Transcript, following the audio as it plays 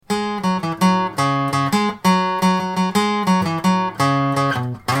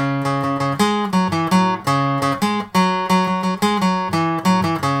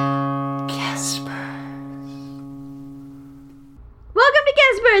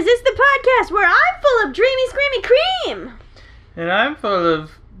Gespers! It's the podcast where I'm full of dreamy, screamy cream! And I'm full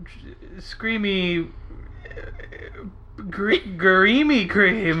of screamy, gareemy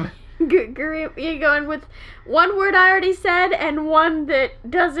cream. You're going with one word I already said and one that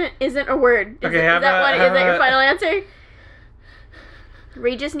isn't a word. Is that your final answer?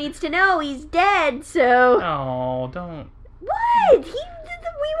 Regis needs to know he's dead, so... Oh, don't... What? He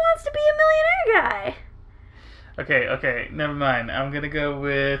wants to be a millionaire guy. Okay, never mind. I'm gonna go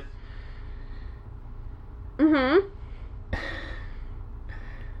with...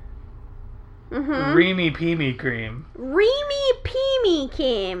 Reamy Peamy Cream. Reamy Peamy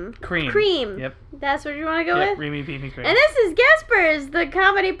Cream. Yep. That's what you want to go with? Reamy Peamy Cream. And this is Gespers, the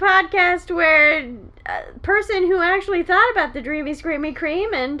comedy podcast where a person who actually thought about the Dreamy Screamy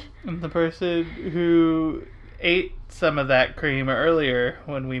Cream and the person who ate some of that cream earlier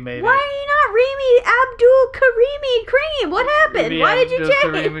when we made Why it. are you not Reamy Abdul Karimi Cream? What happened? Why did you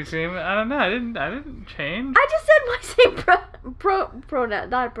change? Cream? I don't know. I didn't change. I just said my same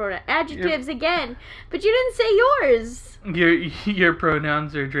adjectives again, but you didn't say yours. Your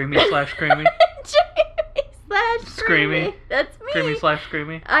pronouns are dreamy / creamy. Dreamy / screamy. That's me. Dreamy /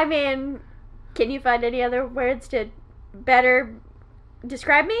 screamy. I mean, can you find any other words to better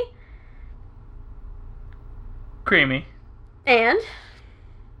describe me? Creamy. And?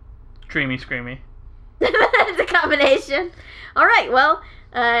 Dreamy screamy. That's a combination. Alright, well,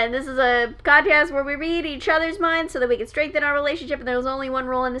 this is a podcast where we read each other's minds so that we can strengthen our relationship, and there's only one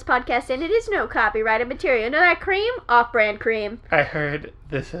rule in this podcast, and it is no copyrighted material. You know that cream? Off-brand cream. I heard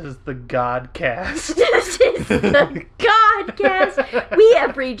this is the Godcast. This is the Godcast. We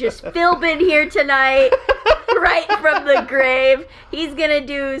have Regis Philbin here tonight, right from the grave. He's gonna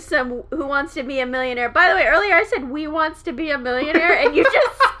do some Who Wants to Be a Millionaire. By the way, earlier I said We Wants to Be a Millionaire, and you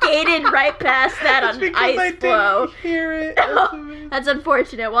just skated right past that on ice flow. Didn't hear it. That's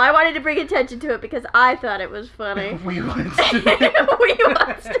unfortunate. Well, I wanted to bring attention to it because I thought it was funny. We wants to be We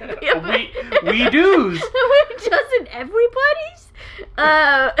Wants to Be a Millionaire. We do's. Doesn't everybody's?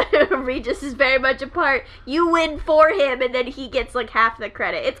 Regis is very much a part. You win for him, and then he gets like half the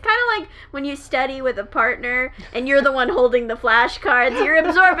credit. It's kind of like when you study with a partner, and you're the one holding the flashcards. You're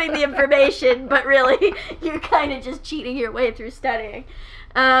absorbing the information, but really, you're kind of just cheating your way through studying.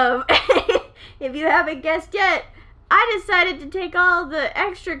 If you haven't guessed yet, I decided to take all the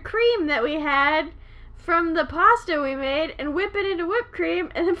extra cream that we had from the pasta we made and whip it into whipped cream,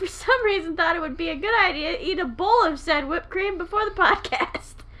 and then for some reason thought it would be a good idea to eat a bowl of said whipped cream before the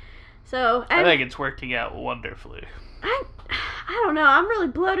podcast. So I think it's working out wonderfully. I don't know. I'm really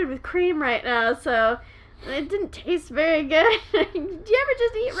bloated with cream right now, so it didn't taste very good. Do you ever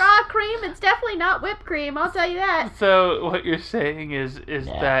just eat raw cream? It's definitely not whipped cream, I'll tell you that. So what you're saying is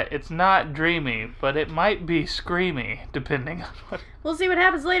that it's not dreamy, but it might be screamy, depending on what... We'll see what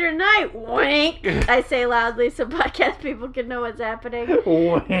happens later tonight. Wink! I say loudly so podcast people can know what's happening.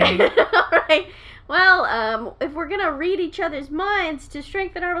 Wink. Alright. Well, if we're gonna read each other's minds to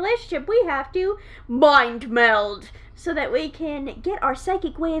strengthen our relationship, we have to mind meld, so that we can get our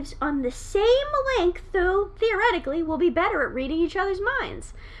psychic waves on the same length, though theoretically we'll be better at reading each other's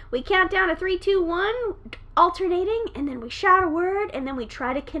minds. We count down to 3, 2, 1, alternating, and then we shout a word, and then we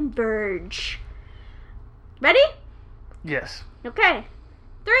try to converge. Ready? Yes. Okay.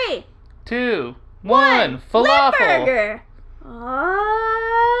 3, 2, 1. Falafel. Limburger.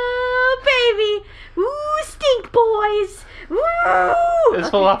 Oh, baby. Ooh, stink boys. Ooh. Is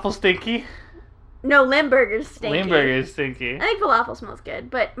falafel stinky? No, Limburger's stinky. Limburger's stinky. I think falafel smells good,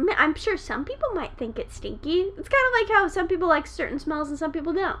 but I'm sure some people might think it's stinky. It's kind of like how some people like certain smells and some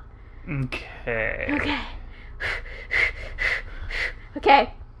people don't. Okay.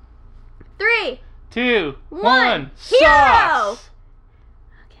 Okay. 3, 2, 1. Sauce.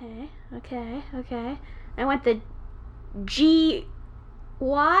 Okay. I went the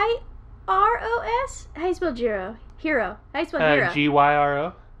Gyros. How you spell gyro? Hero. How you spell hero?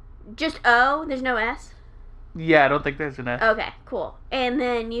 Gyro. Just O? There's no S? Yeah, I don't think there's an S. Okay, cool. And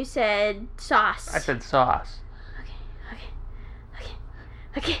then you said sauce. I said sauce.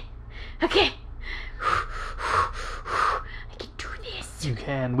 Okay. I can do this. You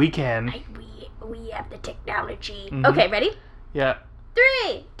can. We can. We have the technology. Mm-hmm. Okay, ready? Yeah.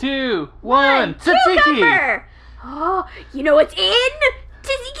 3, 2, 1. Tzatziki. Cucumber. Oh, you know what's in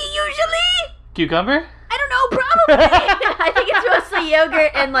tzatziki usually? Cucumber? I don't know, probably. I think it's mostly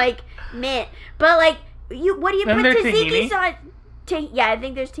yogurt and like mint. But like, what do you put tzatziki sauce? Yeah, I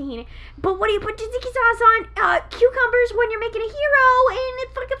think there's tahini. But what do you put tzatziki sauce on? Cucumbers when you're making a hero and a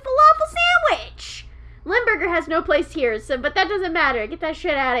fucking falafel sandwich. Limburger has no place here, but that doesn't matter. Get that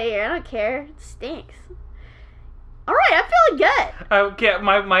shit out of here. I don't care. It stinks. All right, I'm feeling good. Okay,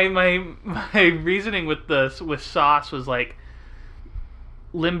 my reasoning with sauce was like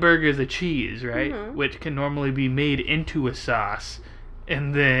Limburger is a cheese, right? Mm-hmm. Which can normally be made into a sauce,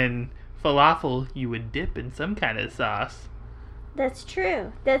 and then falafel you would dip in some kind of sauce. That's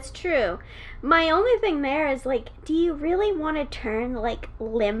true. That's true. My only thing there is, like, do you really want to turn, like,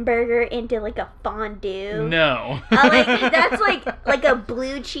 Limburger into, like, a fondue? No. That's like a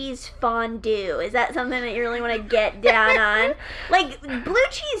blue cheese fondue. Is that something that you really want to get down on? Like, blue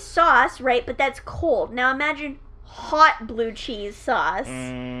cheese sauce, right? But that's cold. Now imagine hot blue cheese sauce.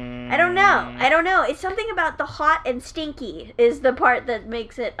 I don't know. It's something about the hot and stinky is the part that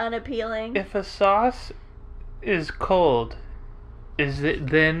makes it unappealing. If a sauce is cold, is it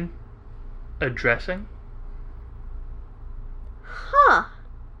then a dressing? Huh.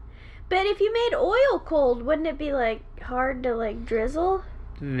 But if you made oil cold, wouldn't it be, like, hard to, like, drizzle?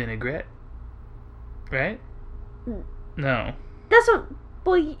 Vinaigrette. Right? No. That's what,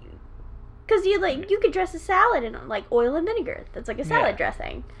 well, because you could dress a salad in, like, oil and vinegar. That's like a salad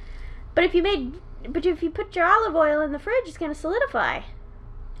dressing. But if you put your olive oil in the fridge, it's going to solidify.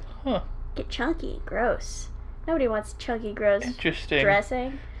 Huh. Get chunky. Gross. Nobody wants chunky, gross Interesting.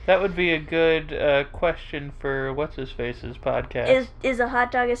 dressing. That would be a good question for What's-His-Face's podcast. Is a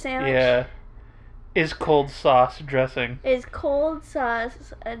hot dog a sandwich? Yeah. Is cold sauce dressing? Is cold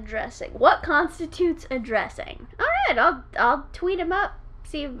sauce a dressing? What constitutes a dressing? All right, I'll tweet him up.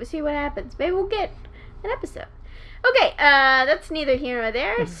 See what happens. Maybe we'll get an episode. Okay, that's neither here nor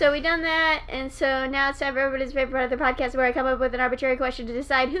there. So we done that, and so now it's time for everybody's favorite part of the podcast, where I come up with an arbitrary question to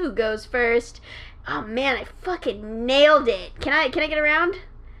decide who goes first. Oh man, I fucking nailed it. Can I get around?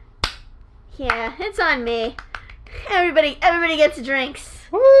 Yeah, it's on me. Everybody gets drinks.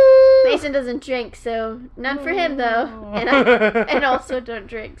 Woo! Mason doesn't drink, so none for him though. And I also don't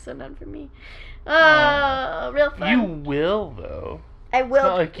drink, so none for me. Oh, real fun. You will though. I will. It's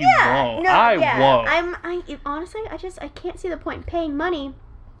not like you won't. No, I won't. Honestly, I can't see the point in paying money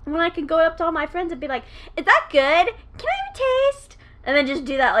when I can go up to all my friends and be like, "Is that good? Can I have a taste?" And then just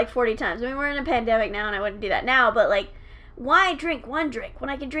do that like 40 times. I mean, we're in a pandemic now, and I wouldn't do that now. But like, why drink one drink when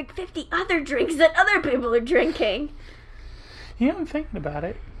I can drink 50 other drinks that other people are drinking? You know, I'm thinking about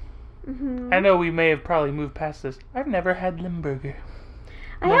it. Mm-hmm. I know we may have probably moved past this. I've never had Limburger.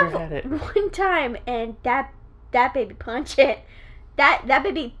 I Never have had it. one time, and that baby punch it. That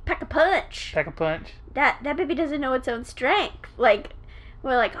baby pack a punch. Pack a punch. That baby doesn't know its own strength. Like,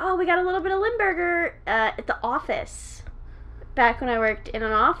 we're like, oh, we got a little bit of Limburger at the office. Back when I worked in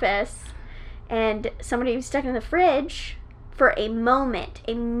an office, and somebody was stuck in the fridge for a moment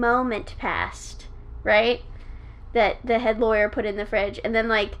passed, right? That the head lawyer put in the fridge, and then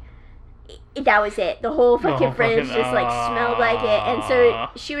like that was it. The whole fucking fridge just like smelled like it, and so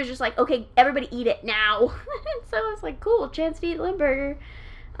she was just like, "Okay, everybody eat it now." So I was like, "Cool, chance to eat Limburger."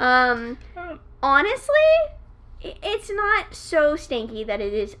 Honestly, it's not so stinky that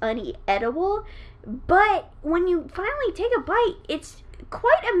it is unedible, but when you finally take a bite, it's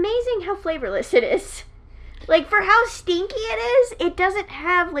quite amazing how flavorless it is. Like, for how stinky it is, it doesn't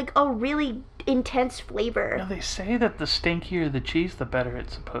have like a really intense flavor. Now, they say that the stinkier the cheese, the better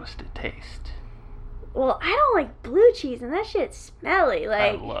it's supposed to taste. Well, I don't like blue cheese, and that shit's smelly.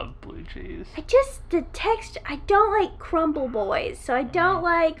 Like, I love blue cheese. The texture, I don't like crumble boys, so I don't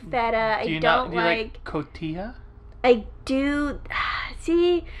like feta, Do you don't like cotija? I do,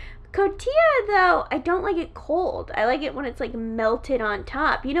 see, cotija, though, I don't like it cold. I like it when it's, like, melted on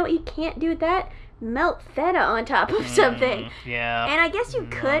top. You know what you can't do with that? Melt feta on top of something. Yeah. And I guess you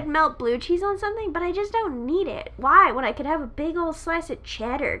could melt blue cheese on something, but I just don't need it. Why? When I could have a big old slice of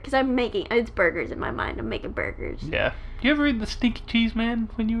cheddar. Because it's burgers in my mind. I'm making burgers. Yeah. You ever read The Stinky Cheese Man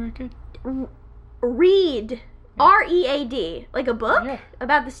when you were a kid? Read. R-E-A-D. Like a book? Yeah.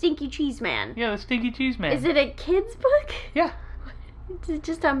 About the Stinky Cheese Man. Yeah, The Stinky Cheese Man. Is it a kid's book? Yeah. Is it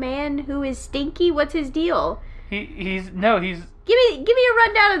just a man who is stinky? What's his deal? He's Give me a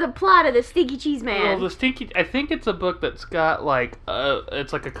rundown of the plot of the Stinky Cheese Man. Well, I think it's a book that's got like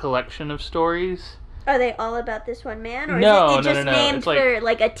it's like a collection of stories. Are they all about this one man, or no, is it just no. named it's for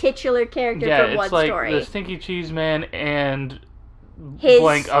like a titular character for one it's like story? The Stinky Cheese Man and His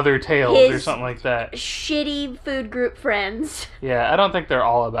blank other tales or something like that. Shitty food group friends. Yeah, I don't think they're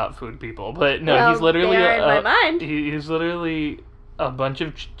all about food people, but no, Well, he's literally they are in my mind. He's literally a bunch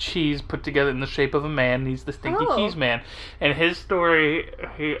of cheese put together in the shape of a man. He's the Stinky Cheese Man, and his story,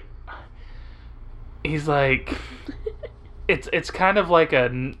 he's like, it's kind of like a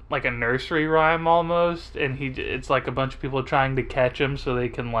nursery rhyme almost, and it's like a bunch of people trying to catch him so they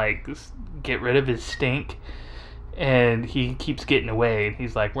can like get rid of his stink, And he keeps getting away, and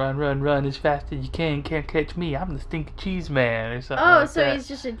he's like, run, run, run as fast as you can. Can't catch me. I'm the Stinky Cheese Man, or something like so that. he's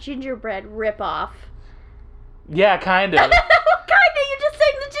just a gingerbread ripoff. Yeah, kind of. Kind of. You just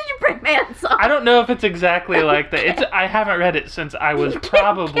sang the Gingerbread Man song. I don't know if it's exactly like that. I haven't read it since I was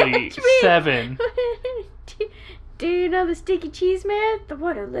probably 7. Do you know the Stinky Cheese Man? The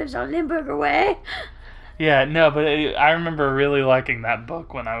one who lives on Limburger Way? Yeah, no, but I remember really liking that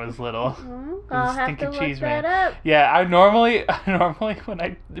book when I was little. I'll have to look that up. Yeah, I normally when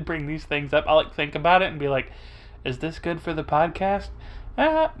I bring these things up, I'll like think about it and be like, is this good for the podcast?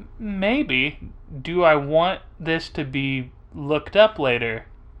 Maybe. Do I want this to be looked up later?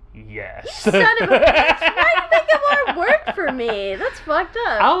 Yes. You son of a bitch. Why do you make it more work for me? That's fucked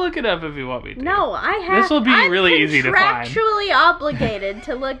up. I'll look it up if you want me to. No, I have. This will be really easy to find. Contractually obligated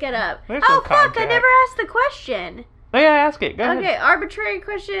to look it up. There's no fuck! contract. I never asked the question. Oh yeah, ask it. Go ahead. Okay, arbitrary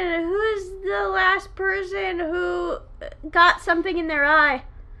question. Who's the last person who got something in their eye?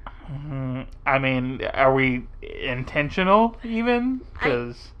 I mean, are we intentional even?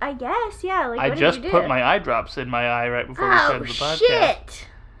 Because I guess, yeah. Like, I what just did you put do? my eye drops in my eye right before we started the podcast. Shit!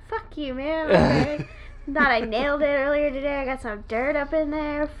 Fuck you, man. Okay. Thought I nailed it earlier today. I got some dirt up in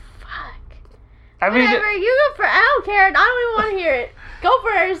there. Fuck. I mean, whatever. You go for. I don't care. I don't even want to hear it. Go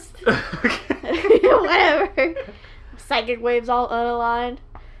first. Whatever. Psychic waves all unaligned.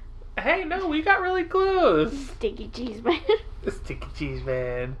 Hey, no, we got really close. Stinky Cheese Man. The Stinky Cheese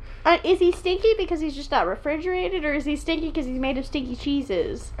Man. Is he stinky because he's just not refrigerated, or is he stinky because he's made of stinky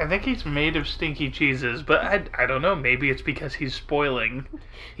cheeses? I think he's made of stinky cheeses, but I don't know. Maybe it's because he's spoiling.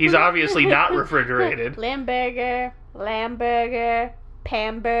 He's obviously not refrigerated. Lamburger,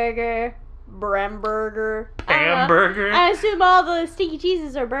 Pamburger, Bremburger. Hamburger? I assume all the stinky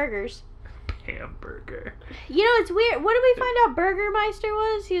cheeses are burgers. Hamburger. You know, it's weird. What did we find out Burgermeister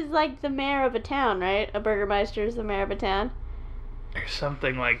was? He was like the mayor of a town, right? A Burgermeister is the mayor of a town. Or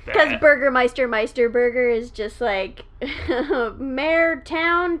something like that. Because Burgermeister Meisterburger is just like mayor,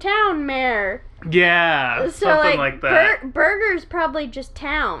 town mayor. Yeah, So something like that. Burger's probably just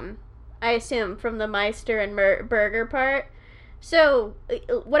town, I assume, from the Meister and burger part. So,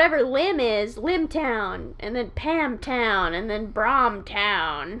 whatever Lim is, Limtown, and then Pamtown, and then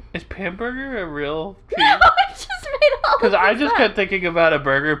Bromtown. Is Pamburger a real cheese? No, I just made all Because I just up. kept thinking about a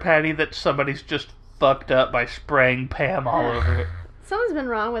burger patty that somebody's just fucked up by spraying Pam all over it. Something's been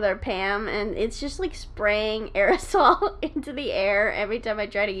wrong with our Pam, and it's just like spraying aerosol into the air every time I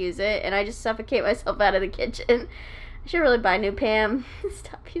try to use it, and I just suffocate myself out of the kitchen. I should really buy new Pam.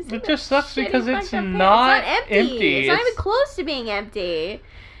 Stop using It just sucks shitty because it's fucked up Pam. not It's not empty. It's not even close to being empty.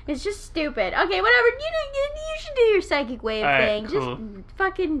 It's just stupid. Okay, whatever. You should do your psychic wave All right, thing. cool. Just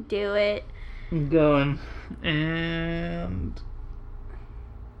fucking do it. I'm going. And...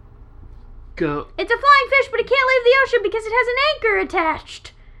 Go. It's a flying fish, but it can't leave the ocean because it has an anchor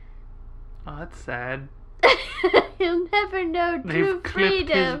attached. Oh, that's sad. He'll never know true They've clipped his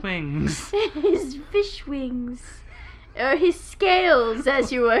freedom. wings. His fish wings. Or his scales,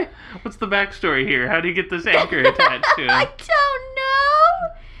 as you were. What's the backstory here? How do you get this anchor attached to him? I don't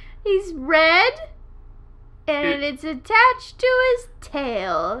know. He's red, and it's attached to his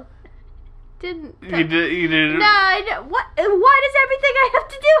tail. Didn't. You did. No, I don't. What? Why does everything I have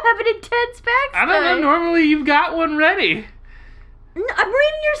to do have an intense backstory? I don't know. Normally you've got one ready. No, I'm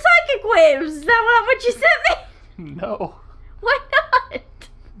reading your psychic waves. Is that not what you sent me? No. Why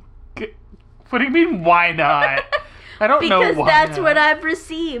not? What do you mean, why not? I don't know why. Because that's not. what I've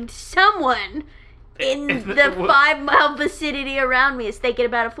received. Someone in Is the that what- 5-mile vicinity around me is thinking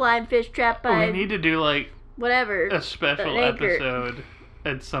about a flying fish trapped by We need to do like whatever. a special an anchor. episode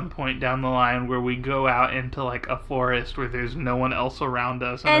at some point down the line where we go out into like a forest where there's no one else around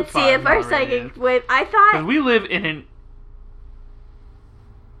us And see if our psychic wave. I Because thought. we live in an.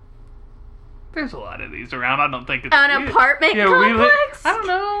 There's a lot of these around. I don't think it's An apartment We complex? I don't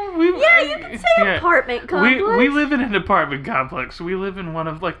know. Yeah, you can say apartment complex. We live in an apartment complex. We live in one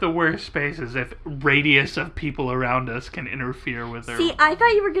of like the worst spaces. If radius of people around us can interfere with our. See, I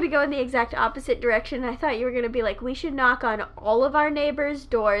thought you were going to go in the exact opposite direction. I thought you were going to be like, we should knock on all of our neighbors'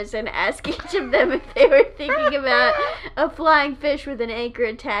 doors and ask each of them if they were thinking about a flying fish with an anchor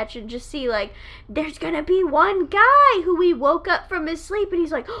attached, and just see, like, there's going to be one guy who we woke up from his sleep and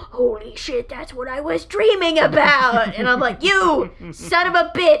he's like, holy shit, that's what I was dreaming about. And I'm like, you son of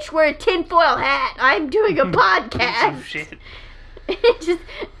a bitch, wear a tinfoil hat. I'm doing a podcast. Oh, shit.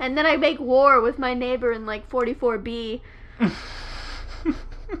 And then I make war with my neighbor in like 44B.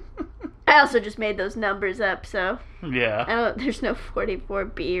 I also just made those numbers up, so Yeah. there's no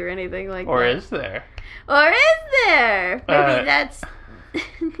 44B or anything like Or that. is there? Or is there? Maybe Alright. that's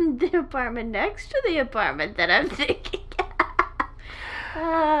The apartment next to the apartment that I'm thinking.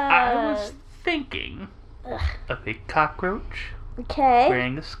 I was thinking of a cockroach Okay.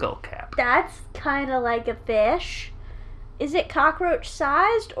 wearing a skull cap. That's kind of like a fish. Is it cockroach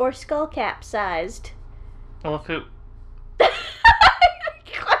sized or skull cap sized? Well, if it...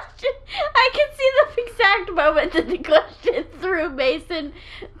 Question. I can see the exact moment that the question threw Mason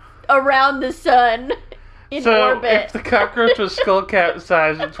around the sun in orbit. If the cockroach was skull cap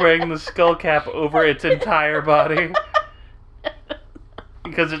size, it's wearing the skull cap over its entire body.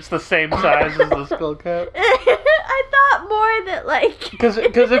 Because it's the same size as the skull cap. I thought more that Because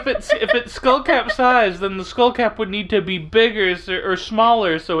if it's skull cap size, then the skull cap would need to be bigger or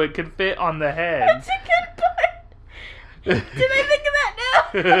smaller so it could fit on the head. That's a good point. Did I think of that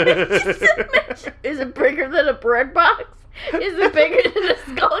now? Is it bigger than a bread box? Is it bigger than a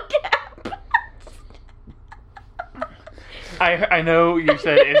skull cap? I know you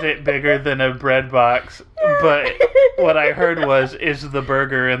said, is it bigger than a bread box? But what I heard was, is the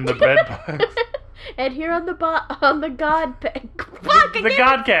burger in the bread box? And here on the Godcast. The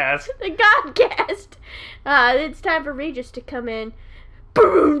Godcast. The Godcast. It's time for Regis to come in.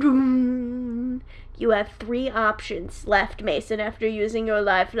 Boom. You have 3 options left, Mason, after using your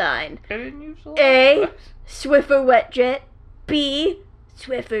lifeline. I didn't use the A. lifeline. Swiffer wet jet. B.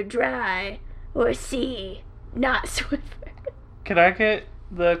 Swiffer dry. Or C. Not Swiffer. Can I get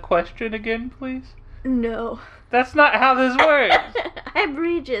the question again, please? No. That's not how this works. I'm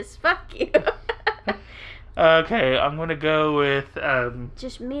Regis. Fuck you. Okay, I'm gonna go with,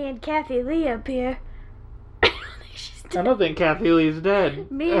 Just me and Kathy Lee up here. She's I dead. don't think Kathy Lee's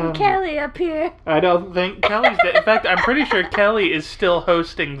dead. Me and Kelly up here. I don't think Kelly's dead. In fact, I'm pretty sure Kelly is still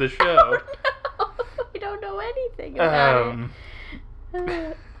hosting the show. Oh, no. We don't know anything about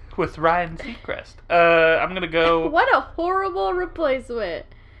it. With Ryan Seacrest. I'm gonna go... What a horrible replacement.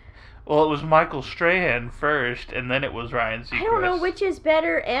 Well, it was Michael Strahan first, and then it was Ryan Seacrest. I don't know which is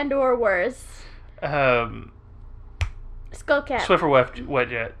better and or worse. Skullcap. Swiffer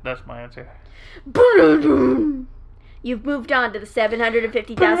Wetjet. That's my answer. You've moved on to the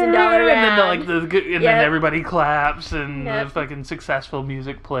 $750,000 round. And then then everybody claps, and Yep. the fucking successful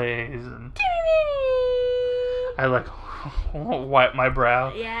music plays, and I wipe my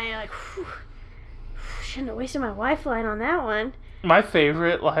brow. Yeah, you're like, whew. Shouldn't have wasted my lifeline on that one. My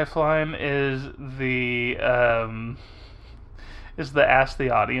favorite lifeline is the ask the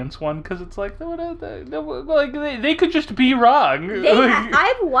audience one, because it's like they could just be wrong.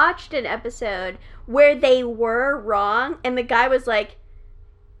 I've watched an episode where they were wrong, and the guy was like,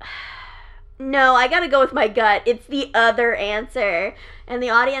 no, I gotta go with my gut. It's the other answer. And the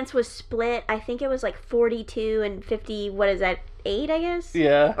audience was split. I think it was like 42 and 50, what is that, 8, I guess?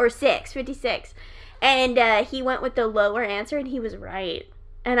 Yeah. Or 56. And he went with the lower answer, and he was right.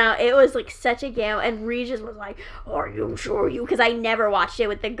 And it was like such a gamble. And Regis was like, are you sure you? Because I never watched it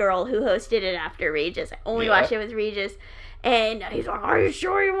with the girl who hosted it after Regis. I only watched it with Regis. And he's like, are you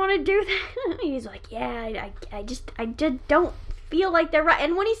sure you want to do that? And he's like, yeah, I just don't feel like they're right.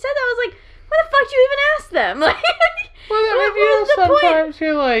 And when he said that, I was like, why the fuck do you even ask them? Like, well, sometimes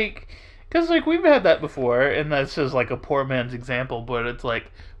you're like, because like we've had that before, and that's just like a poor man's example, but it's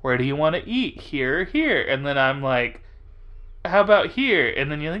like, where do you want to eat? Here or here? And then I'm like, how about here?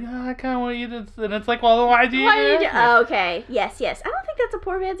 And then you're like, I kind of want to eat this. And it's like, well, why do you do Oh, okay. Yes. I don't think that's a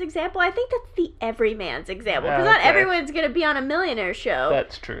poor man's example. I think that's the everyman's example. Because not Okay. everyone's going to be on a millionaire show.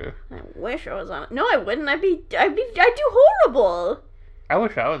 That's true. I wish I was on it. No, I wouldn't. I'd do horrible. I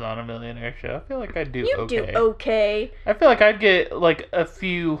wish I was on a millionaire show. I feel like I'd do You okay. do okay. I feel like I'd get like a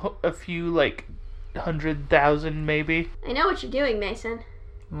few like 100,000 maybe. I know what you're doing, Mason.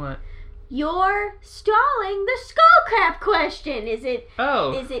 What? You're stalling the skullcap question. Is it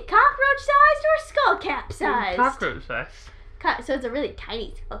cockroach sized or skullcap sized? Cockroach size. So it's a really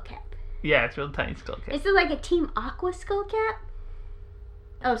tiny skullcap. Yeah, it's a real tiny skull cap. Is it like a Team Aqua skullcap?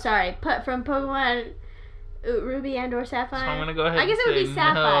 Oh, sorry. From Pokemon Ruby and or Sapphire. So I'm gonna go ahead. I guess it would be and say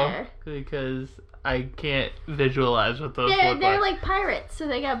Sapphire. no, because I can't visualize what those look They're like. like pirates, so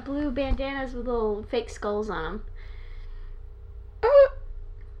they got blue bandanas with little fake skulls on them.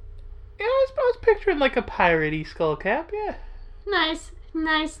 Yeah, I was picturing like a piratey skull cap. Yeah. Nice.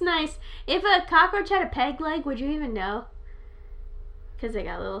 If a cockroach had a peg leg, would you even know? Because they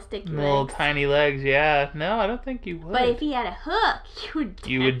got little sticky Little legs. tiny legs. Yeah. No, I don't think you would. But if he had a hook,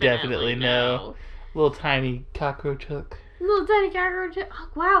 you would definitely know. Little tiny cockroach hook. Little tiny cockroach. Oh,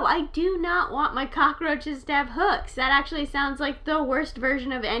 wow, I do not want my cockroaches to have hooks. That actually sounds like the worst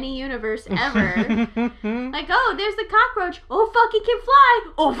version of any universe ever. Like, oh, there's the cockroach. Oh, fuck, it can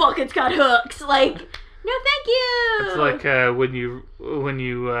fly. Oh, fuck, it's got hooks. Like, No, thank you. It's like when you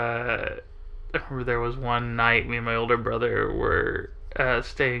I remember there was one night me and my older brother were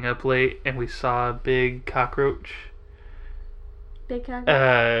staying up late and we saw a big cockroach. Big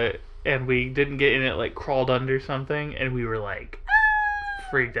cockroach. And we didn't get in it, like crawled under something, and we were like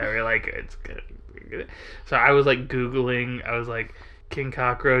freaked out. We were like, it's good. So I was like Googling. I was like, can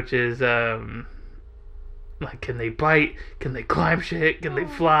cockroaches like, can they bite? Can they climb shit? Can they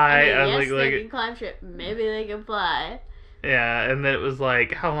fly? I mean, was yes, they can climb shit. Maybe they can fly. Yeah, and then it was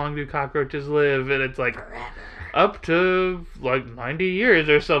like, how long do cockroaches live? And it's like Forever. up to like 90 years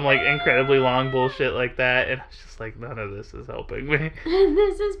or some like incredibly long bullshit like that. And I was just like, none of this is helping me.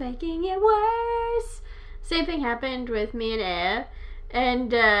 This is making it worse. Same thing happened with me and Aya.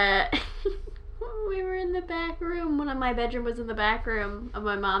 And we were in the back room. One of my bedroom was in the back room of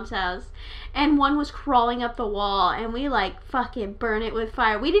my mom's house. And one was crawling up the wall. And we like fucking burn it with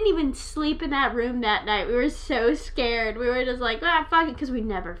fire. We didn't even sleep in that room that night. We were so scared. We were just like, fuck it. Because we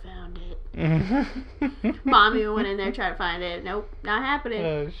never found it. Mom even went in there trying to find it. Nope, not happening.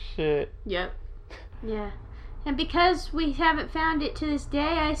 Oh, shit. Yep. Yeah. And because we haven't found it to this day,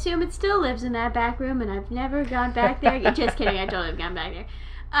 I assume it still lives in that back room, and I've never gone back there. Just kidding, I totally have gone back there.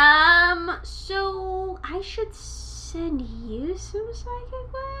 So I should send you some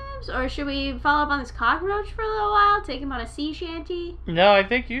psychic webs? Or should we follow up on this cockroach for a little while? Take him on a sea shanty? No, I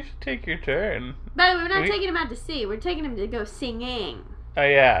think you should take your turn. But we're not taking him out to sea. We're taking him to go singing. Oh,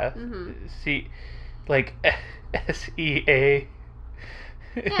 yeah. Mm-hmm. See, like, SEA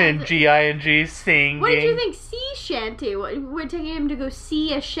Yeah, and GING, singing. What did you think? Sea shanty? We're taking him to go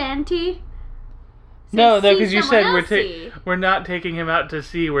see a shanty? No, because see you said someone we're not taking him out to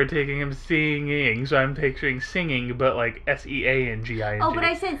sea, we're taking him singing. So I'm picturing singing, but like SEANGING. Oh, but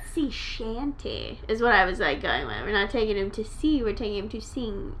I said sea shanty is what I was like going with. We're not taking him to sea, we're taking him to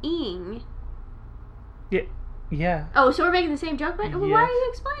singing. Yeah. Oh, so we're making the same joke? But well, why Yes. are you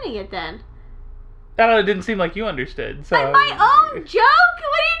explaining it then? I don't know, it didn't seem like you understood. So But my own joke?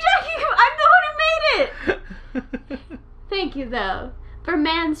 What are you talking about? I'm the one who made it! Thank you, though, for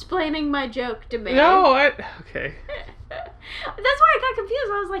mansplaining my joke to me. No, okay. That's why I got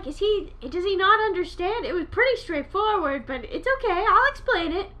confused. I was like, does he not understand? It was pretty straightforward, but it's okay. I'll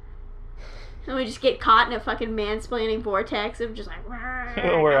explain it. And we just get caught in a fucking mansplaining vortex of just like...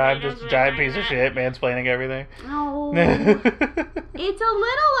 Where I'm just a giant piece of shit mansplaining everything. Oh. It's a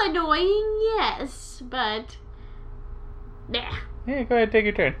little annoying, yes, but... Nah. Yeah, go ahead, take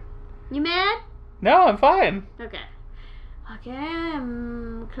your turn. You mad? No, I'm fine. Okay. Okay,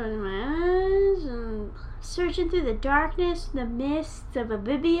 I'm closing my eyes and searching through the darkness, the mists of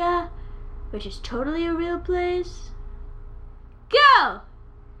Abibia, which is totally a real place. Go!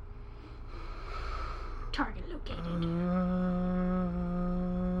 Target located.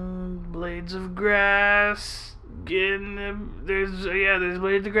 Blades of grass. There's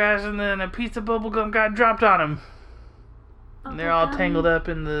blades of grass, and then a piece of bubblegum got dropped on them. And they're all tangled up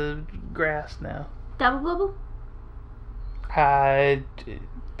in the grass now. Double bubble?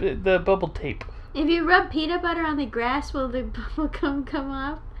 The bubble tape. If you rub peanut butter on the grass, will the bubble gum come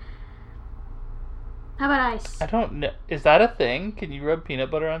off? How about ice? I don't know. Is that a thing? Can you rub peanut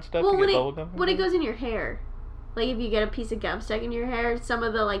butter on stuff to get bubble gum? When it goes in your hair. Like if you get a piece of gum stuck in your hair, some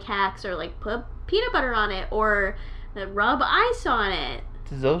of the like hacks are like put peanut butter on it or rub ice on it.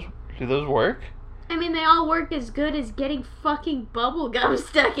 Do those work? I mean, they all work as good as getting fucking bubble gum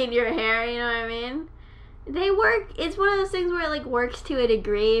stuck in your hair, you know what I mean? They work. It's one of those things where it like works to a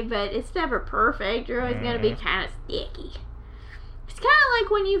degree, but it's never perfect. You're always gonna be kind of sticky. It's kind of like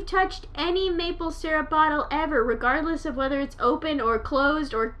when you've touched any maple syrup bottle ever, regardless of whether it's open or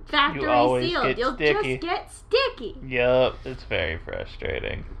closed or factory sealed. You'll sticky. just get sticky. Yup, it's very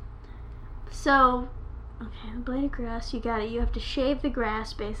frustrating. So, okay, the blade of grass, you got it. You have to shave the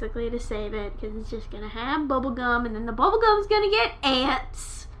grass basically to save it because it's just gonna have bubble gum, and then the bubble gum's gonna get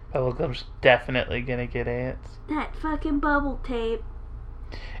ants. Bubblegum's definitely gonna get ants. That fucking bubble tape.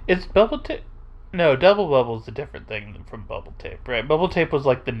 It's bubble tape. No, double bubble's a different thing from bubble tape, right? Bubble tape was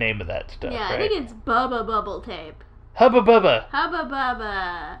like the name of that stuff, Yeah, right? I think it's Bubba Bubble Tape. Hubba Bubba. Hubba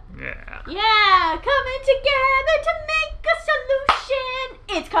Bubba. Yeah. Yeah, coming together to make a solution.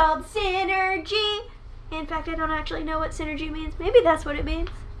 It's called synergy. In fact, I don't actually know what synergy means. Maybe that's what it means.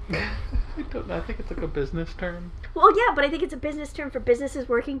 I don't know. I think it's like a business term. Well, yeah, but I think it's a business term for businesses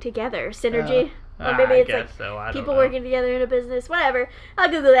working together. Synergy. Or maybe I it's guess like so. I don't people know. working together in a business. Whatever. I'll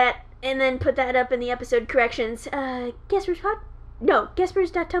Google that and then put that up in the episode corrections. Guesspers.pod? No,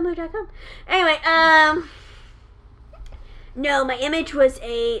 guesspers.tumblr.com. Anyway, no, my image was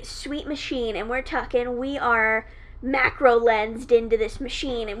a sweet machine, and we're talking we are macro lensed into this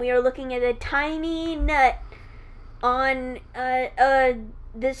machine, and we were looking at a tiny nut on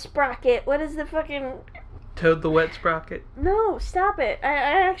this sprocket. What is the fucking... Toad the Wet Sprocket? No, stop it. I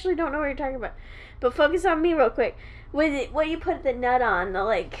actually don't know what you're talking about. But focus on me real quick. What do you put the nut on?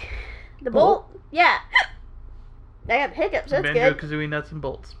 The bolt? Yeah. I got hiccups, that's good. Banjo-Kazooie Nuts and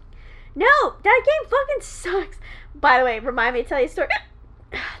Bolts. No, that game fucking sucks. By the way, remind me to tell you a story.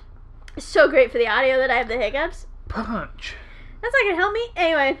 It's so great for the audio that I have the hiccups. Punch. That's not gonna help me.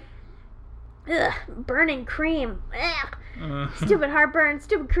 Anyway. Ugh, burning cream. Stupid heartburn,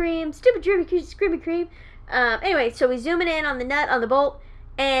 stupid cream, stupid screamy cream. Anyway, so we zooming in on the nut on the bolt,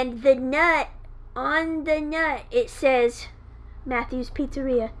 and the nut, on the nut, it says Matthew's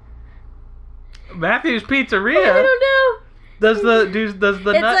Pizzeria. Matthew's Pizzeria? I don't know. Does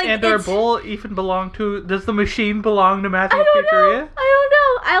the nut and our bowl even belong to... Does the machine belong to Matthew's Pizzeria? I don't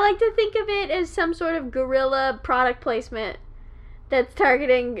know. I like to think of it as some sort of guerrilla product placement that's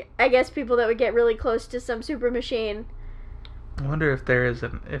targeting, I guess, people that would get really close to some super machine. I wonder if there is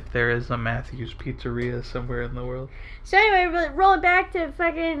a Matthew's Pizzeria somewhere in the world. So anyway, rolling back to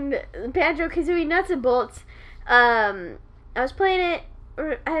fucking Banjo-Kazooie Nuts and Bolts. I was playing it.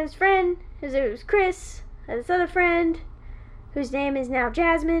 I had this friend. His name was Chris. I had this other friend whose name is now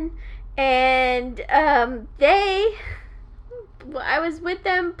Jasmine. And I was with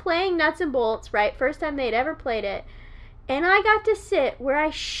them playing Nuts and Bolts, right? First time they'd ever played it. And I got to sit where,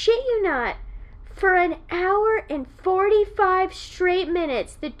 I shit you not, for an hour and 45 straight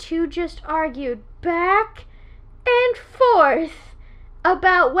minutes, the two just argued back and forth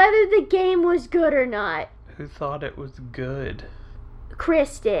about whether the game was good or not. Who thought it was good?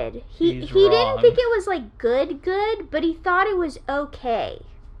 Chris did. He He's didn't wrong. think it was like good, but he thought it was okay.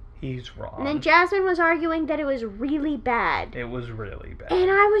 He's wrong. And then Jasmine was arguing that it was really bad. It was really bad.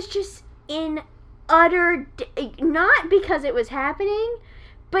 And I was just in utter... Not because it was happening,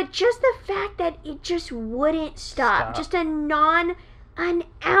 but just the fact that it just wouldn't stop. Just an hour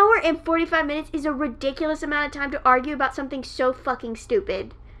and 45 minutes is a ridiculous amount of time to argue about something so fucking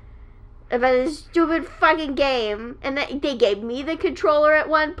stupid. About this stupid fucking game. And they gave me the controller at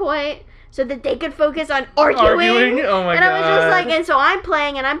one point so that they could focus on arguing. Oh my god. And I was just like, and so I'm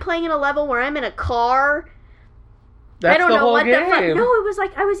playing in a level where I'm in a car. That's I don't the know whole what game. the fuck. No, it was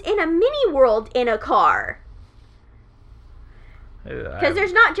like I was in a mini world in a car. Because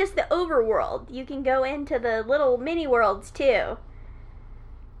there's not just the overworld. You can go into the little mini worlds too.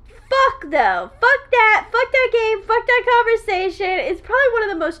 Fuck though. Fuck that. Fuck that game. Fuck that conversation. It's probably one of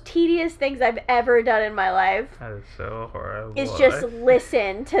the most tedious things I've ever done in my life. That is so horrible. Is just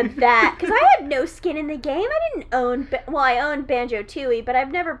listen to that. Because I had no skin in the game. I didn't own... I owned Banjo-Tooie, but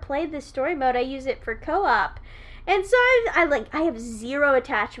I've never played the story mode. I use it for co-op. And so I have zero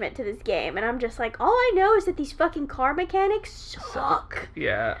attachment to this game, and I'm just like, all I know is that these fucking car mechanics suck.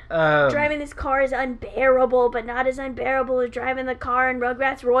 Yeah. Driving this car is unbearable, but not as unbearable as driving the car in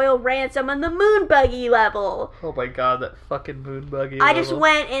Rugrats Royal Ransom on the moon buggy level. Oh my god, that fucking moon buggy I level. just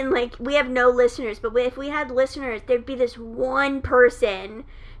went and, like, we have no listeners, but if we had listeners, there'd be this one person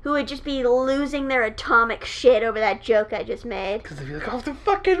who would just be losing their atomic shit over that joke I just made. Because they'd be like, oh, the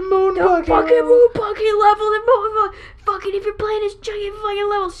fucking moon The buggy fucking level. moon buggy level, the fucking, if you're playing this giant fucking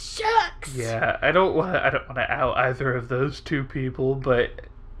level, sucks. Yeah, I don't want to out either of those two people, but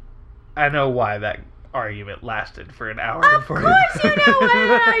I know why that argument lasted for an hour and 45 minutes. Of course you know why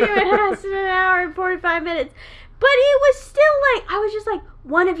that argument lasted an hour and 45 minutes. But it was still like, I was just like,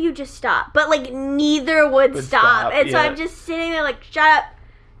 one of you just stop. But like, neither would stop. And so I'm just sitting there like, shut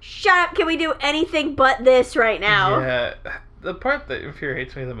up, can we do anything but this right now? Yeah, the part that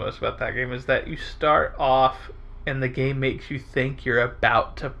infuriates me the most about that game is that you start off and the game makes you think you're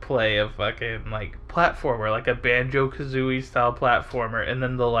about to play a fucking, like, platformer, like a Banjo-Kazooie style platformer, and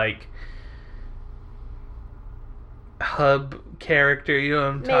then the, like, hub character, you know what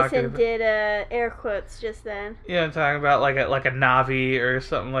I'm talking Mason about? did air quotes just then. You know what I'm talking about? Like a Navi or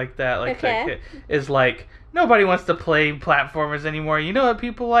something like that. Like Okay. that is like, nobody wants to play platformers anymore. You know what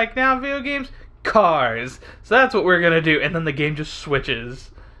people like now in video games? Cars. So that's what we're gonna do. And then the game just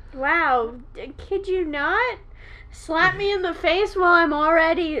switches. Wow, kid you not? Slap me in the face while I'm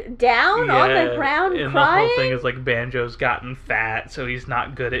already down on the ground and crying? the whole thing is like Banjo's gotten fat, so he's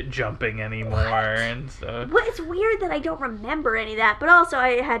not good at jumping anymore and stuff. Well, it's weird that I don't remember any of that, but also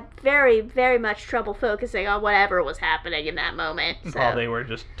I had very, very much trouble focusing on whatever was happening in that moment. So. While they were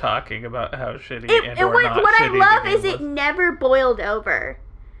just talking about how shitty And or what not I shitty love the is game it was. never boiled over.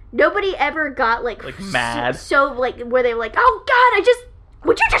 Nobody ever got like mad. so like where they were like, oh god, I just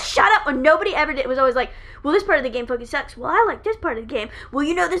would you just shut up? When nobody ever did. It was always like, well, this part of the game fucking sucks. Well, I like this part of the game. Well,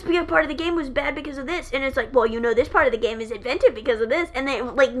 this part of the game was bad because of this. And it's like, well, this part of the game is inventive because of this. And they,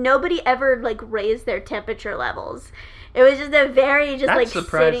 like, nobody ever, like, raised their temperature levels. It was just a very, just, That's like,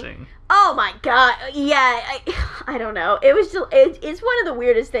 surprising. sitting. Oh, my God. Yeah, I don't know. It was just, it's one of the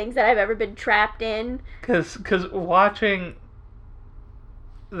weirdest things that I've ever been trapped in. Because watching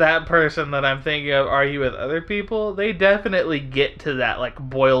that person that I'm thinking of argue with other people, they definitely get to that, like,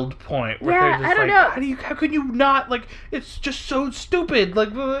 boiled point where they're just I don't like, know. how can you not, like, it's just so stupid, like,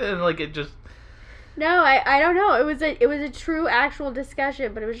 and, like, it just... No, I don't know. It was a true, actual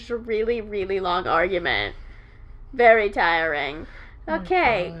discussion, but it was just a really, really long argument. Very tiring.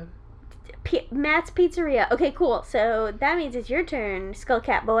 Okay. Matt's Pizzeria. Okay, cool. So that means it's your turn,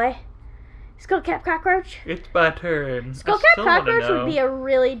 Skullcap boy. Skullcap Cockroach? It's my turn. Skullcap Cockroach would be a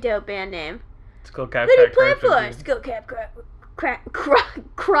really dope band name. Skullcap Who do you play Cockroach. for? Skullcap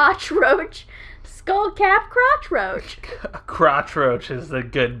Crotch Roach. Skullcap Crotch Roach. Crotch Roach is a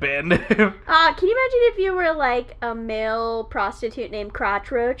good band name. Can you imagine if you were like a male prostitute named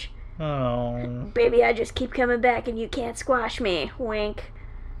Crotch Roach? Oh. Baby, I just keep coming back and you can't squash me. Wink.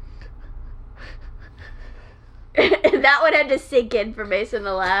 That one had to sink in for Mason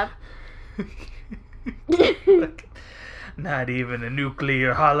to laugh. Not even a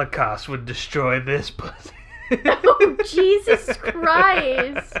nuclear holocaust would destroy this pussy. Oh, Jesus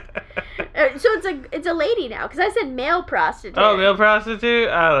Christ. So it's a lady now, because I said male prostitute. Oh, male prostitute?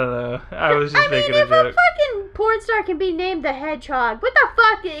 I don't know. I was just making a if joke. a fucking porn star can be named the Hedgehog, what the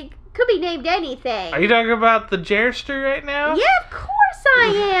fuck? It could be named anything. Are you talking about the Jerster right now? Yeah, of course I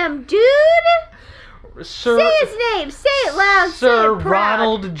am, dude. Sir, Say his name. Say it loud. Sir say it proud.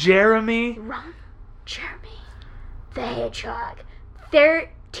 Ronald Jeremy. Jeremy the Hedgehog.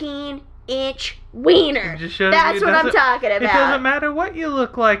 13-inch wiener. Just shows That's you it what I'm doesn't- talking about. It doesn't matter what you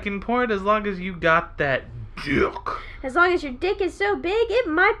look like in porn as long as you got that dick. As long as your dick is so big, it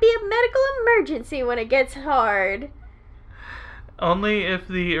might be a medical emergency when it gets hard. Only if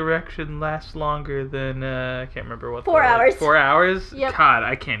the erection lasts longer than, I can't remember what 4 hours. 4 hours? Yep. God,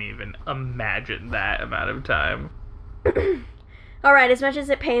 I can't even imagine that amount of time. Alright, as much as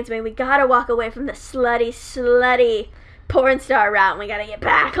it pains me, we gotta walk away from the slutty porn star route, and we gotta get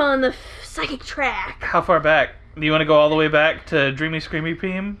back on the psychic track. How far back? Do you want to go all the way back to Dreamy Screamy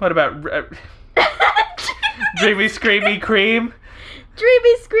Cream? What about Dreamy Screamy Cream?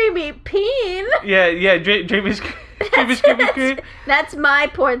 Dreamy Screamy Peen. Yeah, Dreamy Screamy Cream. That's my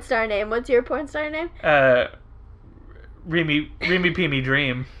porn star name. What's your porn star name? Reamy Peemy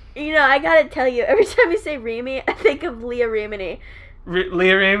Dream. You know, I gotta tell you, every time you say Reemy, I think of Leah Remini.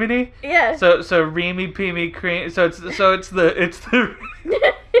 Leah Remini? Yeah. So Reamy Peemy Cream. So it's the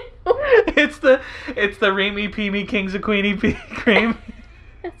it's the Reamy Peemy Kings of Queenie Cream.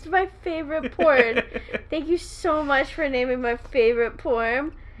 That's my favorite porn. Thank you so much for naming my favorite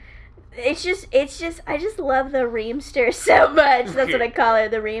porn. It's just, I just love the Reamster so much. That's what I call her,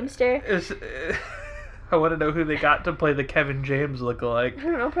 the Reamster. I want to know who they got to play the Kevin James lookalike. I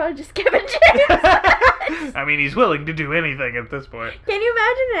don't know, probably just Kevin James. I mean, he's willing to do anything at this point. Can you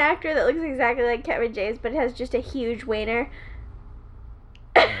imagine an actor that looks exactly like Kevin James but has just a huge wiener?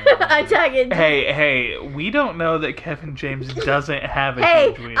 I'm talking. Hey, we don't know that Kevin James doesn't have a Hey,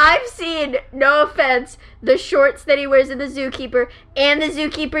 huge wiener. I've seen, no offense, the shorts that he wears in the Zookeeper and the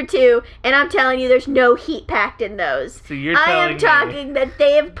Zookeeper 2, and I'm telling you, there's no heat packed in those. So you're I telling am me- talking that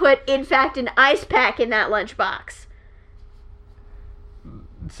they have put, in fact, an ice pack in that lunchbox.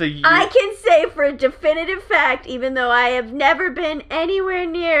 So you, I can say for a definitive fact, even though I have never been anywhere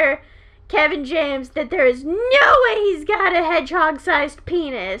near Kevin James, that there is no way he's got a hedgehog-sized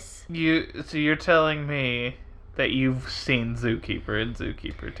penis. so you're telling me that you've seen Zookeeper and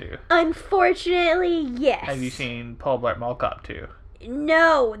Zookeeper 2. Unfortunately, yes. Have you seen Paul Blart Mall Cop 2?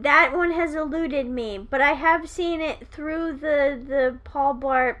 No, that one has eluded me, but I have seen it through the Paul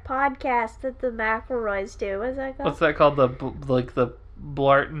Blart podcast that the McElroys do. What's that called? What's that called? The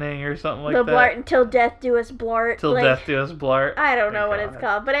Blartening or something like the that? Blart Until Death Do Us Blart. Till Death Do Us Blart. I don't know Oh, what God. it's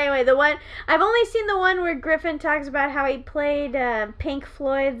called, but anyway, the one I've only seen the one where Griffin talks about how he played Pink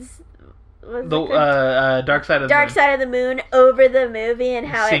Floyd's Dark Side of the Dark Moon. Side of the Moon over the movie and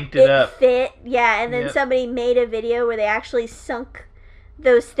how Synced it it up. fit. Yeah, and then Yep. somebody made a video where they actually sunk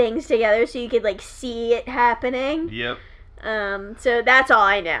those things together so you could like see it happening. Yep. So that's all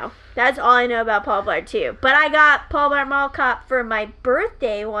I know. That's all I know about Paul Blart 2. But I got Paul Blart Mall Cop for my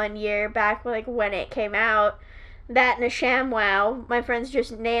birthday one year back like when it came out. That and a ShamWow. My friends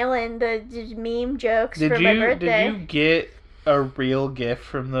just nailing the just meme jokes for my birthday. Did you get a real gift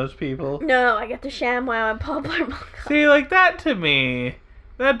from those people? No, I got the ShamWow and Paul Blart Mall Cop. See, like that to me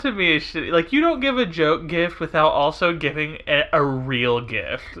That to me is shitty. Like, you don't give a joke gift without also giving a real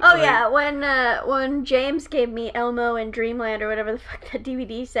gift. Oh, yeah, when James gave me Elmo and Dreamland or whatever the fuck that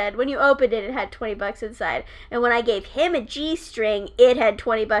DVD said, when you opened it, it had $20 inside. And when I gave him a G-string, it had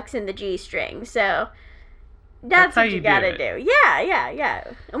 $20 in the G-string. So, that's what you gotta do. Yeah.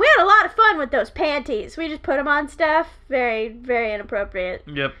 And we had a lot of fun with those panties. We just put them on stuff. Very, very inappropriate.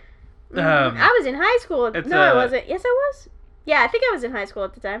 Yep. I was in high school. No, I wasn't. Yes, I was. Yeah, I think I was in high school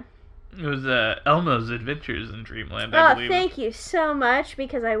at the time. It was Elmo's Adventures in Dreamland, I believe. Oh, thank you so much,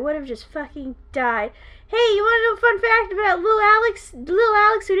 because I would have just fucking died. Hey, you want to know a fun fact about little Alex? Little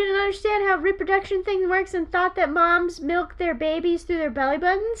Alex, who didn't understand how reproduction thing works and thought that moms milk their babies through their belly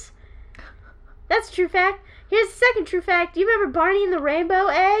buttons? That's a true fact. Here's the second true fact. Do you remember Barney and the Rainbow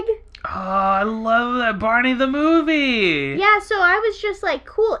Egg? Oh, I love that. Barney the movie. Yeah, so I was just like,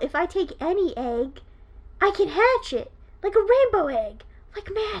 cool, if I take any egg, I can hatch it. Like a rainbow egg. Like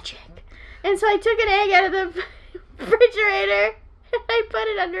magic. And so I took an egg out of the refrigerator and I put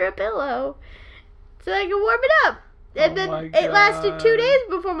it under a pillow so I could warm it up. And then it lasted 2 days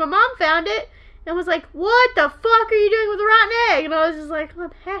before my mom found it and was like, what the fuck are you doing with a rotten egg? And I was just like, oh,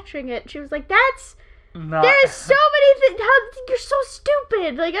 I'm hatching it. And she was like, there's so many things. You're so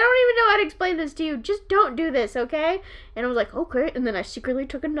stupid. Like, I don't even know how to explain this to you. Just don't do this, okay? And I was like, okay. And then I secretly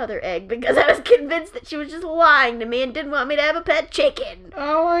took another egg because I was convinced that she was just lying to me and didn't want me to have a pet chicken.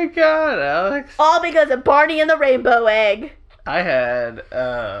 Oh my god, Alex. All because of Barney and the Rainbow Egg. I had,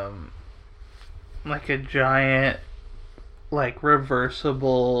 like a giant, like,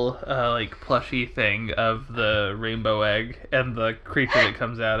 reversible, like, plushie thing of the rainbow egg and the creature that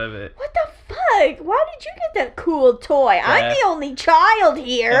comes out of it. What the fuck? Why did you get that cool toy? I'm the only child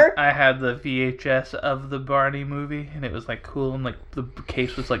here. I had the VHS of the Barney movie, and it was, like, cool, and, like, the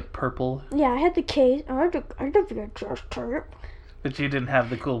case was, like, purple. Yeah, I had the case. I had the VHS tape. But you didn't have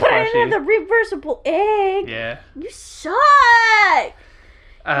the cool plushie. But I didn't have the reversible egg. Yeah. You suck! You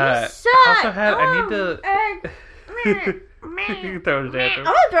suck! I also had, I need to... You can throw it at him.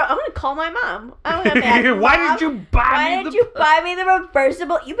 I'm gonna call my mom. I'm gonna ask, Why did you buy me the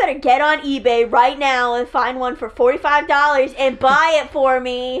reversible? You better get on eBay right now and find one for $45 and buy it for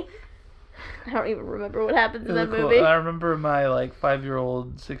me. I don't even remember what happens in that movie. I remember my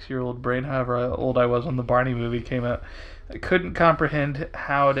 5-year-old, 6-year-old brain, however old I was when the Barney movie came out. I couldn't comprehend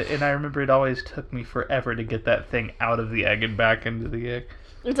how to, and I remember it always took me forever to get that thing out of the egg and back into the egg.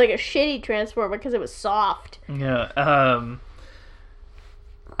 It's like a shitty transformer because it was soft. Yeah.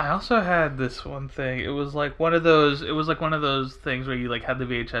 I also had this one thing. It was like one of those. It was like one of those things where you like had the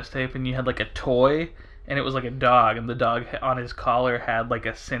VHS tape and you had like a toy, and it was like a dog, and the dog on his collar had like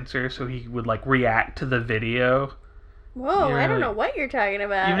a sensor, so he would like react to the video. Whoa! I don't know what you're talking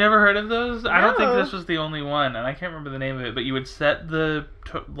about. You've never heard of those? No. I don't think this was the only one, and I can't remember the name of it. But you would set the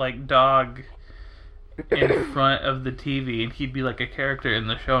dog in front of the TV, and he'd be like a character in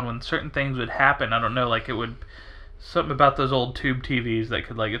the show, and when certain things would happen, I don't know, like it would, something about those old tube TVs that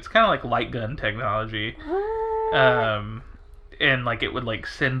could like, it's kind of like light gun technology. What? And like it would like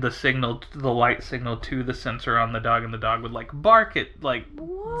send the light signal to the sensor on the dog, and the dog would like bark at like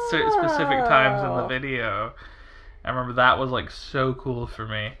specific times in the video. I remember that was like so cool for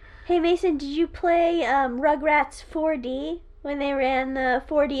me. Hey Mason, did you play Rugrats 4D when they ran the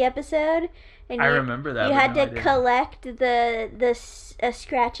 4D episode? And I remember that. You had to collect the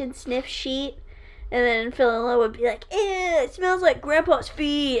scratch and sniff sheet, and then Phil and Lo would be like, "Ew, it smells like Grandpa's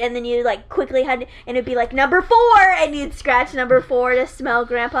feet," and then you like quickly had to, and it'd be like number 4, and you'd scratch number 4 to smell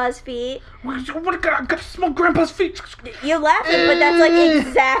Grandpa's feet. What I gotta smell Grandpa's feet. You're laughing, but that's like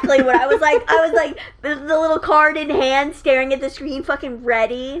exactly what I was like. I was like the little card in hand, staring at the screen, fucking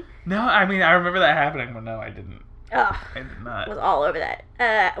ready. No, I mean I remember that happening, but no, I didn't. Ugh, I did not. Was all over that.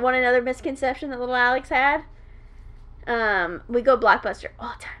 Want another misconception that little Alex had? We go Blockbuster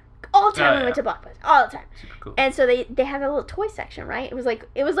all the time. All the time we went to Blockbuster. All the time. Super cool. And so they had a little toy section, right? It was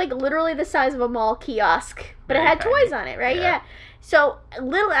like literally the size of a mall kiosk, but Very it had tiny. toys on it, right? Yeah. So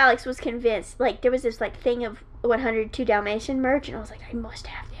little Alex was convinced, like there was this like thing of 102 Dalmatian merch, and I was like, I must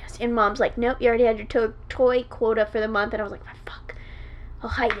have this. And Mom's like, nope, you already had your toy quota for the month. And I was like, fuck,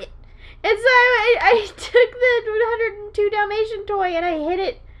 I'll hide it. And so I took the 102 Dalmatian toy and I hid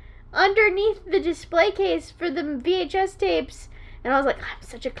it underneath the display case for the VHS tapes. And I was like, I'm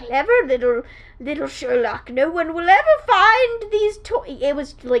such a clever little Sherlock. No one will ever find these toys. It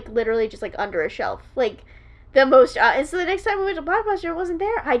was like literally just like under a shelf. Like the most. And so the next time we went to Blockbuster, it wasn't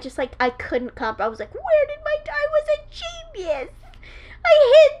there. I just like, I couldn't I was like, where did I was a genius.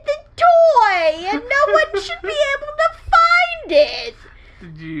 I hid the toy and no one should be able to find it.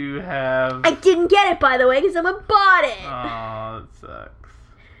 Did you have... I didn't get it, by the way, because someone bought it. Aw, that sucks.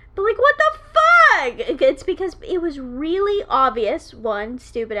 But, like, what the fuck? It's because it was really obvious, one,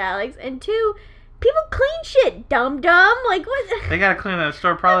 stupid Alex, and two, people clean shit, dum-dum. Like, what? They gotta clean that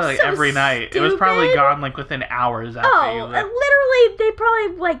store probably, like, so every night. stupid. It was probably gone, like, within hours after you left. Literally, they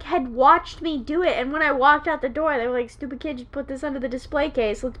probably, like, had watched me do it, and when I walked out the door, they were like, stupid kid, just put this under the display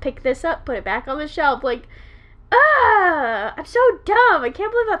case. Let's pick this up, put it back on the shelf. Like, I'm so dumb. I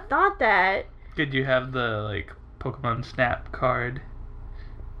can't believe I thought that. Did you have the, like, Pokemon Snap card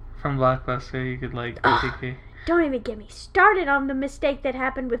from Blockbuster? You could, like, take Don't even get me started on the mistake that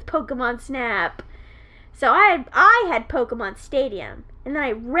happened with Pokemon Snap. So I had Pokemon Stadium, and then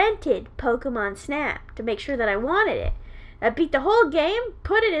I rented Pokemon Snap to make sure that I wanted it. I beat the whole game,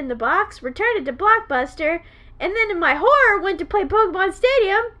 put it in the box, returned it to Blockbuster, and then in my horror went to play Pokemon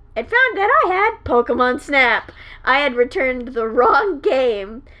Stadium and found that I had Pokemon Snap. I had returned the wrong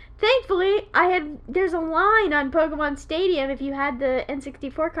game. Thankfully, there's a line on Pokemon Stadium if you had the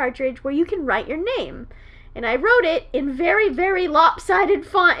N64 cartridge where you can write your name. And I wrote it in very, very lopsided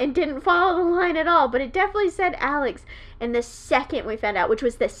font and didn't follow the line at all. But it definitely said Alex. And the second we found out, which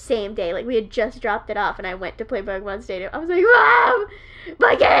was the same day, like we had just dropped it off and I went to play Pokemon Stadium, I was like, Mom!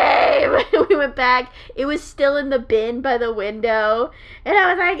 My game! We went back. It was still in the bin by the window. And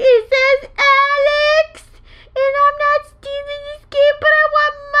I was like, it says Alex! And I'm not stealing this game, but I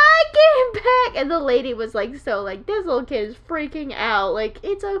want my game back. And the lady was like, so like, this little kid is freaking out. Like,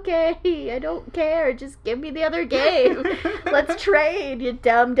 it's okay. I don't care. Just give me the other game. Let's trade, you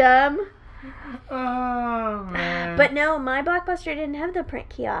dum-dum. Oh, man. But no, my Blockbuster didn't have the print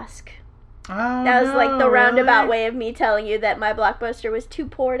kiosk. Oh, That was like the roundabout really? way of me telling you that my Blockbuster was too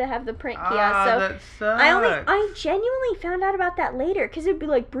poor to have the print kiosk. So that sucks. I genuinely found out about that later because it'd be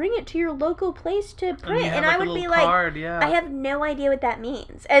like, bring it to your local place to print, and I would be like, I have no idea what that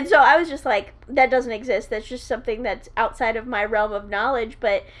means. And so I was just like, that doesn't exist. That's just something that's outside of my realm of knowledge.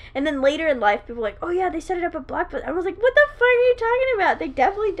 And then later in life, people were like, oh yeah, they set it up at Blockbuster. I was like, what the fuck are you talking about? They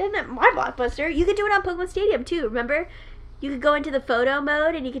definitely didn't at my Blockbuster. You could do it on Pokemon Stadium too. Remember? You could go into the photo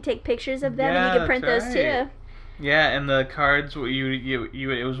mode and you could take pictures of them and you could print those too. Yeah, and the cards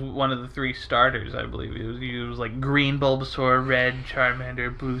it was one of the 3 starters, I believe. It was like green Bulbasaur, red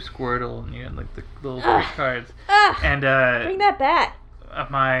Charmander, blue Squirtle, and you had like the little 3 cards. And bring that back.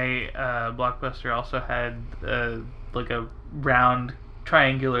 My Blockbuster also had like a round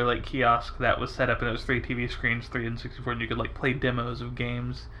triangular like kiosk that was set up, and it was 3 TV screens, 3 and 64, and you could like play demos of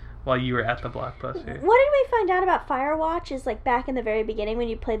games while you were at the Blockbuster. What did we find out about Firewatch is like back in the very beginning when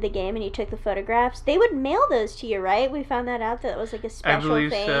you played the game and you took the photographs, they would mail those to you, right? We found that out, that it was like a special thing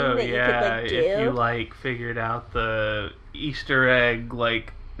that you could like do. If you like figured out the Easter egg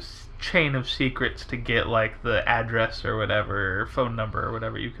like chain of secrets to get like the address or whatever, or phone number or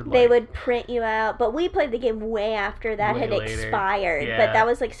whatever, you could like... They would print you out, but we played the game way after that had expired. Yeah. But that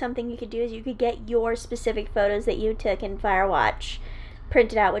was like something you could do, is you could get your specific photos that you took in Firewatch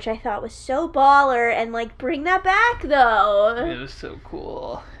printed out, which I thought was so baller, and like, bring that back though. It was so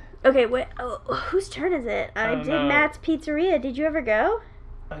cool. Okay, wait, whose turn is it? I did know. Matt's Pizzeria. Did you ever go?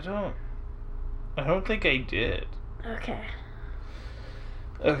 I don't think I did.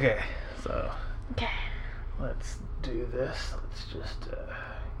 Okay, so okay, let's do this. Let's just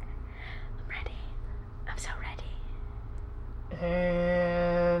I'm ready. I'm so ready.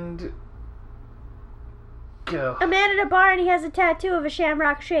 And go. A man at a bar and he has a tattoo of a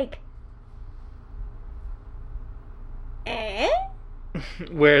Shamrock Shake.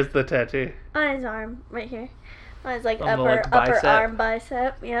 Where's the tattoo? On his arm, right here. On his like On the, upper bicep? arm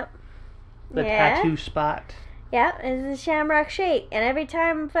bicep. Yep. The tattoo spot. Yep, it's a Shamrock Shake, and every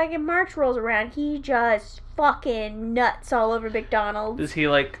time fucking March rolls around, he just fucking nuts all over McDonald's. Does he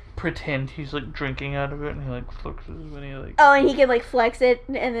like pretend he's like drinking out of it, and he like flexes when he like... Oh, and he can like flex it,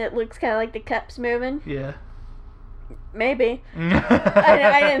 and it looks kind of like the cups moving? Yeah. Maybe.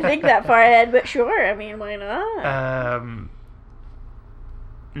 I didn't think that far ahead, but sure, I mean, why not?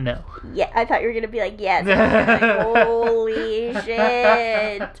 No. Yeah, I thought you were going to be like, yes. Like, holy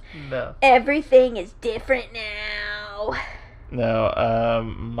shit. No. Everything is different now.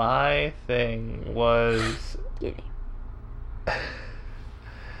 No, my thing was...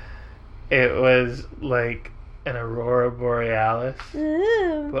 It was like an Aurora Borealis.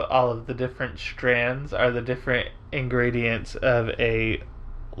 Ooh. But all of the different strands are the different ingredients of a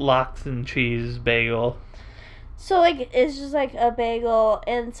lox and cheese bagel. So, like, it's just like a bagel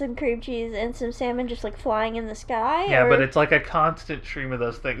and some cream cheese and some salmon just like flying in the sky? Yeah, or? but it's like a constant stream of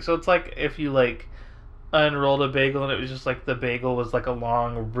those things. So it's like if you like unrolled a bagel and it was just like the bagel was like a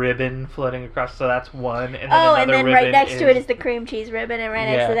long ribbon floating across. So that's one. And then and another then ribbon right next to it is the cream cheese ribbon, and right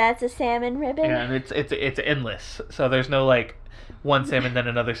next to that's a salmon ribbon. Yeah, and it's endless. So there's no like one salmon, then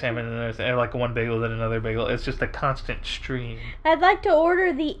another salmon, and then like one bagel, then another bagel. It's just a constant stream. I'd like to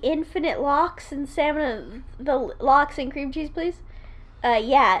order the infinite lox and salmon, the lox and cream cheese, please.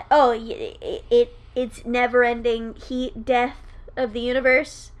 Yeah. Oh, it's never-ending heat, death of the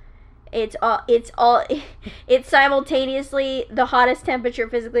universe. It's simultaneously the hottest temperature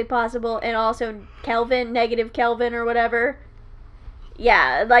physically possible, and also negative Kelvin or whatever.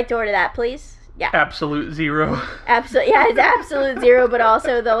 Yeah, I'd like to order that, please. Yeah. Absolute zero. Yeah, it's absolute zero, but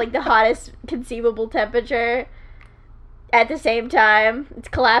also the hottest conceivable temperature. At the same time, it's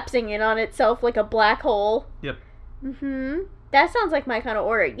collapsing in on itself like a black hole. Yep. That sounds like my kind of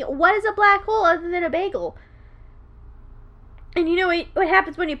order. What is a black hole other than a bagel? And you know what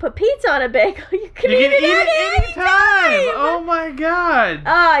happens when you put pizza on a bagel? You can eat it anytime! Oh my god!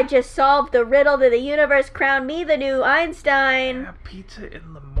 I just solved the riddle to the universe. Crown me the new Einstein. Pizza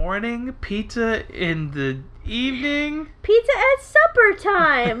in the morning, pizza in the evening. Pizza at supper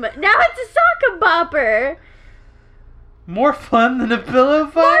time. Now it's a sock and bopper. More fun than a pillow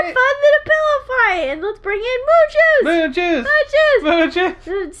fight? More fun than a pillow fight. And let's bring in moo shoes. Moo shoes.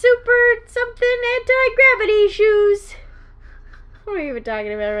 Super something anti-gravity shoes. What are you even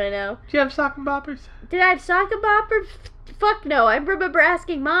talking about right now? Do you have sock and boppers? Did I have sock and boppers? Fuck no. I remember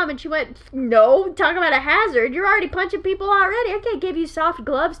asking Mom and she went, no, talk about a hazard. You're already punching people already. I can't give you soft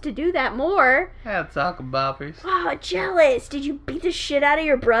gloves to do that more. I had sock and boppers. Oh, jealous. Did you beat the shit out of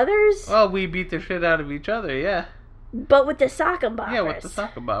your brothers? Well, we beat the shit out of each other, yeah. But with the sock and boppers. Yeah, with the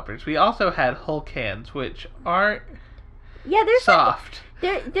sock and boppers. We also had Hulk hands, which aren't there's soft.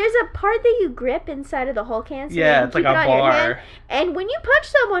 There's a part that you grip inside of the Hulk hand. So it's like a bar. And when you punch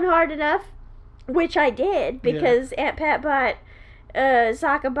someone hard enough, which I did because Aunt Pat bought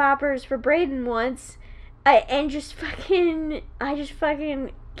sock and boppers for Braden once, I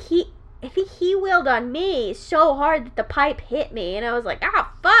think he wheeled on me so hard that the pipe hit me, and I was like,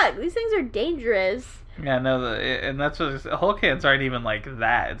 fuck, these things are dangerous. Yeah, no, and that's what Hulk hands aren't even like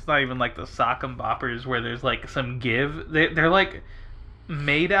that. It's not even like the sock and boppers where there's like some give. They're like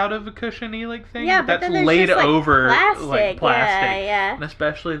made out of a cushiony like thing. Yeah, but that's then laid just, over plastic. like plastic. Yeah. And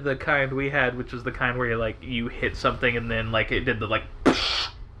especially the kind we had, which was the kind where you hit something and then like it did the like like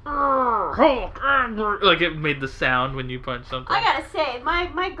it made the sound when you punch something. I gotta say,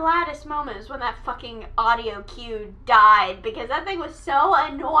 my gladdest moment is when that fucking audio cue died because that thing was so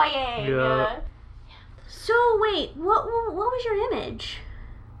annoying. Yeah. So wait, what was your image?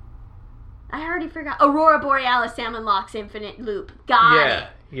 I already forgot. Aurora Borealis Salmon Lox Infinite Loop. Got it.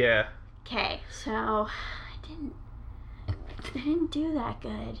 Yeah. Okay, so I didn't do that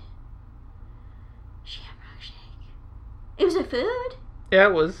good. Shamrock Shake. It was a food? Yeah,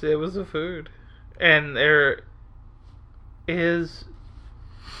 it was a food. And there is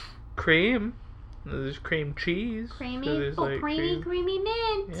cream. There's cream cheese. Creamy. So creamy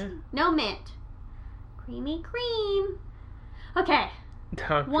mint. Yeah. No mint. Creamy cream. Okay.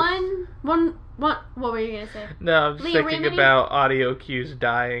 What were you gonna say? No, I'm just thinking about audio cues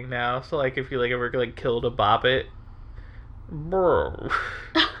dying now. So like if you like ever like killed a bop it.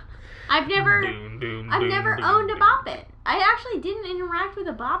 I've never owned a bop it. I actually didn't interact with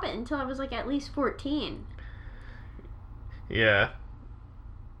a bop it until I was like at least 14. Yeah.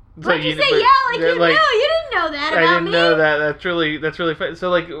 Why'd you say you knew? You didn't know that about me. I didn't know that. That's really fun. So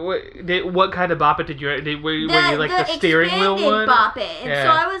like, what kind of bop it did you? Were you like the steering wheel one? Bop it. And so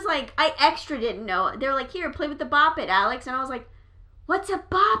I was like, I extra didn't know. They were like, here, play with the bop it, Alex. And I was like, what's a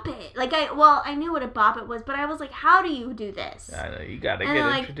bop it? Like I knew what a bop it was, but I was like, how do you do this? I know you gotta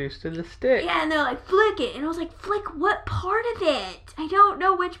get introduced to the stick. Yeah, and they're like, flick it, and I was like, flick what part of it? I don't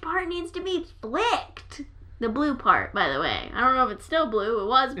know which part needs to be flicked. The blue part, by the way. I don't know if it's still blue. It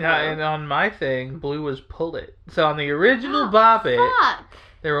was blue. Yeah, and on my thing, blue was pull it. So on the original Bop It,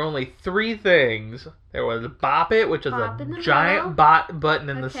 there were only 3 things. There was Bop It, which is a giant button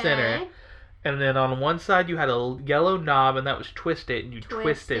in the center. And then on one side you had a yellow knob, and that was twist it, and you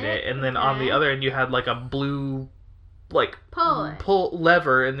twisted it. And then on the other end you had like a blue pull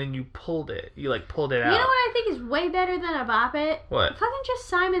lever, and then you pulled it. You like pulled it out. You know what I think is way better than a Bop It? What? Fucking just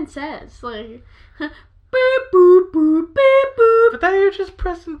Simon Says. Like... Boop, boop, boop, boop, boop. But then you're just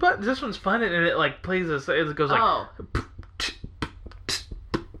pressing buttons. This one's fun, and it like plays this. It goes like,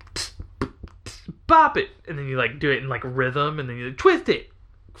 bop it, and then you like do it in like rhythm, and then you like, twist it,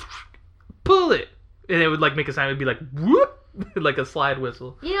 pull it, and it would like make a sound. It'd be like whoop, like a slide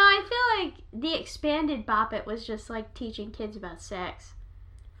whistle. You know, I feel like the expanded Bop It was just like teaching kids about sex.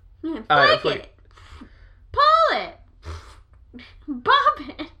 Flick it. Bop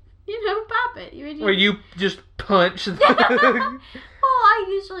it. Bop it. Where you just punch the... Well, I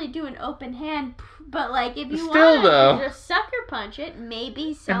usually do an open hand, but like if you Still, want to just sucker punch it,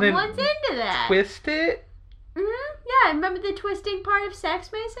 maybe someone's into that. Twist it? Yeah, remember the twisting part of Sex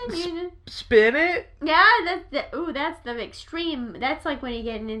Mason? Spin it? Yeah, that's the extreme. That's like when you're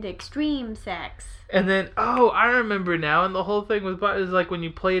getting into extreme sex. And then, I remember now. And the whole thing with is like when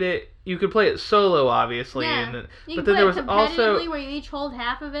you played it, you could play it solo, obviously. Yeah. And then, You but can then play there it was competitively also where you each hold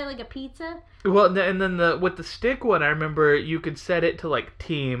half of it like a pizza. well, and then with the stick one, I remember you could set it to like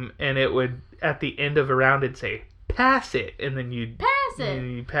team, and it would at the end of a round it'd say pass it, and then you'd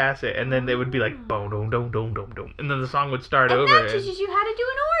pass it, and then it would be like boom, dum, dum, dum, dum, dum, and then the song would start over. And that teaches you how to do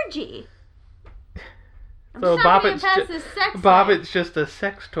an orgy. So Bobbit's just a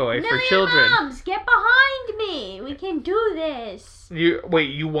sex toy for children. Moms, get behind me. We can do this.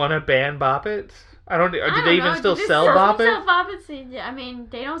 You want to ban Bobbits? Do they even still sell Bobbits? Bobbits? Sell Bobbits? I mean,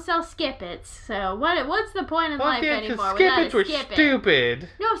 they don't sell Skippets. So what's the point in life anymore? Skippets were stupid.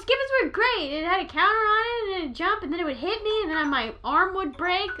 No, Skippets were great. It had a counter on it, and then it'd jump, and then it would hit me, and then my arm would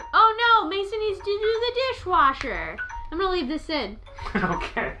break. Oh no, Mason needs to do the dishwasher. I'm gonna leave this in.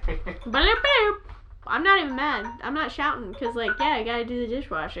 Okay. I'm not even mad. I'm not shouting because, I gotta do the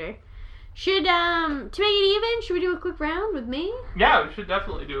dishwasher. To make it even, should we do a quick round with me? Yeah, we should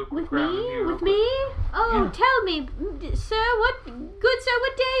definitely do a quick round with you. With me? Oh, yeah. Tell me, sir, what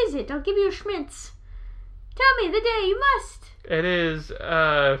day is it? I'll give you a schmitz. Tell me the day, you must. It is,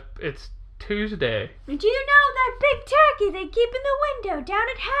 it's Tuesday. Do you know that big turkey they keep in the window down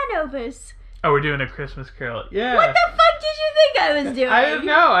at Hanover's? Oh, we're doing a Christmas Carol. Yeah. What the fuck did you think I was doing? I don't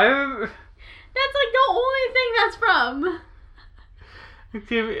know. That's like the only thing that's from.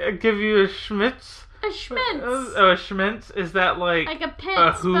 Give you a schmitz? A schmitz. Oh, a schmitz? Is that like a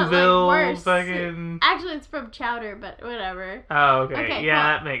pence, a Whoville but worse. fucking... Actually, it's from chowder, but whatever. Oh, okay. Yeah,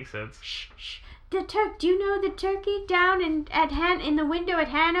 that makes sense. Shh. Do you know the turkey down in the window at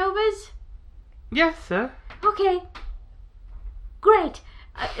Hanover's? Yes, sir. Okay. Great.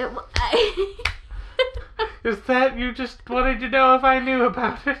 Is that you just wanted to know if I knew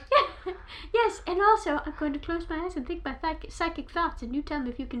about it? Yes, and also, I'm going to close my eyes and think my psychic thoughts, and you tell me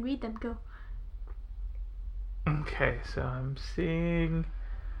if you can read them. Go. Okay, so I'm seeing...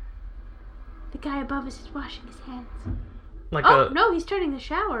 The guy above us is washing his hands. No, he's turning the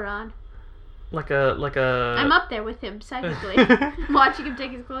shower on. Like a... I'm up there with him, psychically. Watching him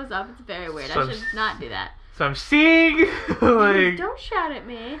take his clothes off. It's very weird. I should not do that. So I'm seeing, Don't shout at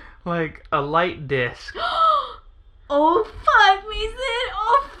me. Like a light disc. Oh, fuck, Mason!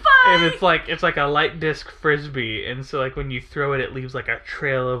 Oh, fuck! And it's like a light disc frisbee, and so like when you throw it, it leaves like a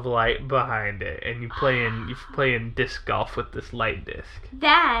trail of light behind it, and you play in disc golf with this light disc.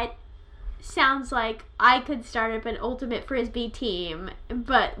 That sounds like I could start up an ultimate frisbee team,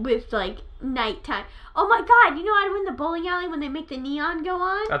 but with like nighttime. Oh my god! You know I'd win the bowling alley when they make the neon go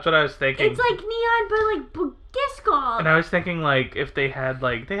on. That's what I was thinking. It's like neon, but like disc golf. And I was thinking like if they had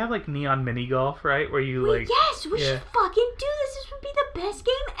like neon mini golf, right? Where you yes, we should fucking do this. This would be the best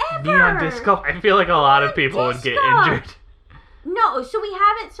game ever. Neon disc golf. I feel like a lot of people would get injured. No, so we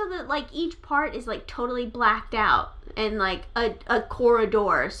have it so that like each part is like totally blacked out and like a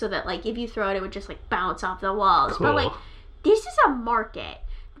corridor, so that like if you throw it, it would just like bounce off the walls. Cool. But like this is a market.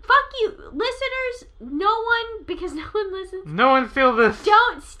 Fuck you, listeners. No one, because no one listens. No one steal this.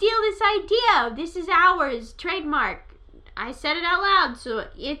 Don't steal this idea. This is ours. Trademark. I said it out loud, so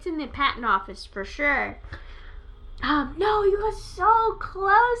it's in the patent office for sure. No, you were so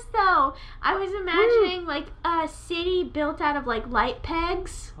close though. I was imagining like a city built out of like light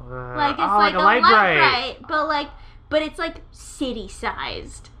pegs. Like it's like a light bright, but it's like city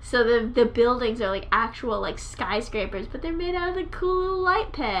sized. So the buildings are like actual like skyscrapers, but they're made out of the cool little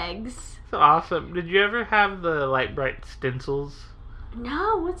light pegs. That's awesome. Did you ever have the light bright stencils?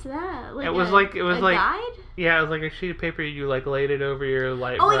 No, what's that? It was like guide? Yeah, it was like a sheet of paper. You like laid it over your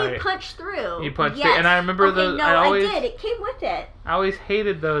light. Oh, bright. you punched through. You punched through, and I remember those. No, I did. It came with it. I always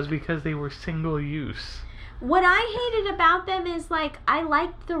hated those because they were single use. What I hated about them is like I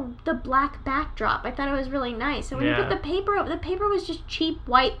liked the black backdrop. I thought it was really nice. And when you put the paper was just cheap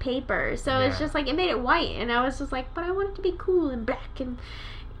white paper. So it's just like it made it white, and I was just like, but I want it to be cool and black, and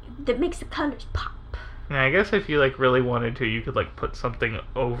that makes the colors pop. Yeah, I guess if you like really wanted to, you could like put something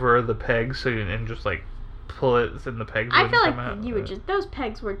over the pegs and just like pull it, and the pegs. I feel like you would just those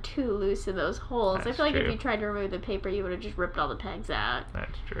pegs were too loose in those holes. I feel like if you tried to remove the paper, you would have just ripped all the pegs out.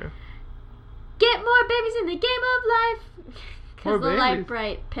 That's true. Get more babies in the game of life. Because the light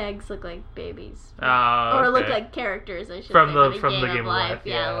bright pegs look like babies. Oh, or look like characters, I should say. From the game game of life.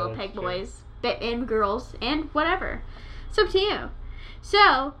 Yeah, little peg true. boys. And girls. And whatever. It's up to you.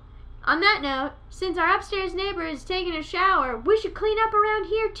 So, on that note, since our upstairs neighbor is taking a shower, we should clean up around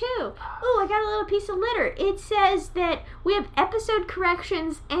here too. Ooh, I got a little piece of litter. It says that we have episode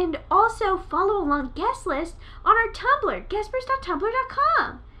corrections and also follow along guest list on our Tumblr,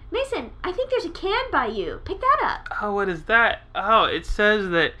 gaspers.tumblr.com. Mason, I think there's a can by you. Pick that up. Oh, what is that? Oh, it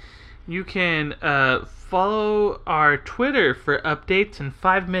says that you can follow our Twitter for updates and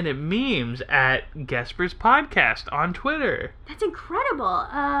 5-minute memes at Gaspers Podcast on Twitter. That's incredible.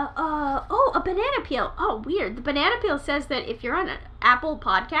 Oh, a banana peel. Oh, weird. The banana peel says that if you're on an Apple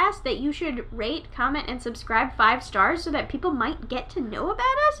podcast, that you should rate, comment, and subscribe 5 stars so that people might get to know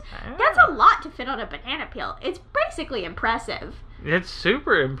about us. That's a lot to fit on a banana peel. It's basically impressive. It's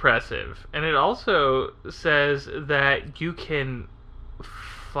super impressive. And it also says that you can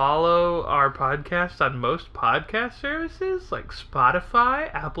follow our podcast on most podcast services like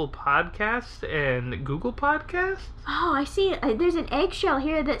Spotify, Apple Podcasts, and Google Podcasts. Oh, I see. There's an eggshell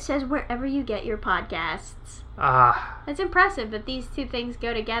here that says wherever you get your podcasts. That's impressive that these two things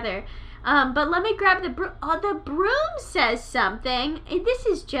go together. But let me grab the broom. Oh, the broom says something. This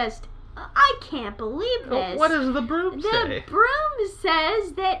is just... I can't believe this. What does the broom say? The broom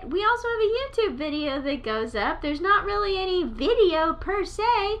says that we also have a YouTube video that goes up. There's not really any video per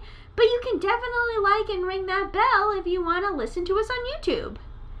se, but you can definitely like and ring that bell if you want to listen to us on YouTube,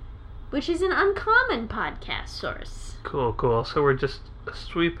 which is an uncommon podcast source. Cool. So we're just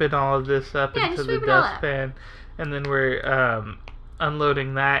sweeping all of this up into the dustpan, and then we're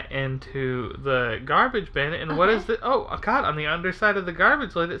unloading that into the garbage bin. And what is the... Oh, God, on the underside of the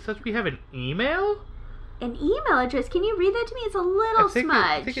garbage lid, it says we have an email? An email address? Can you read that to me? It's a little smudged.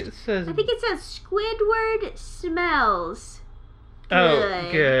 I think it says Squidward Smells. Oh,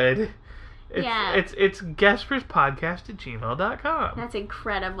 good. It's gasperspodcast@gmail.com. That's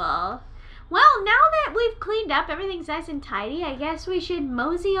incredible. Well, now that we've cleaned up, everything's nice and tidy, I guess we should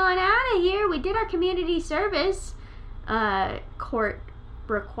mosey on out of here. We did our community service. Court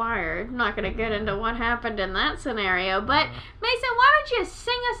required. I'm not going to get into what happened in that scenario, but Mason, why don't you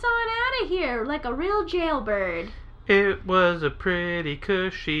sing us on out of here like a real jailbird? It was a pretty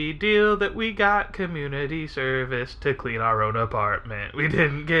cushy deal that we got community service to clean our own apartment. We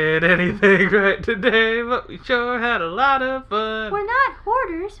didn't get anything right today, but we sure had a lot of fun. We're not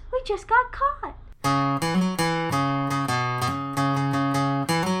hoarders, we just got caught.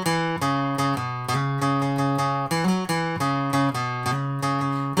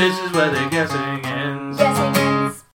 This is where they're guessing.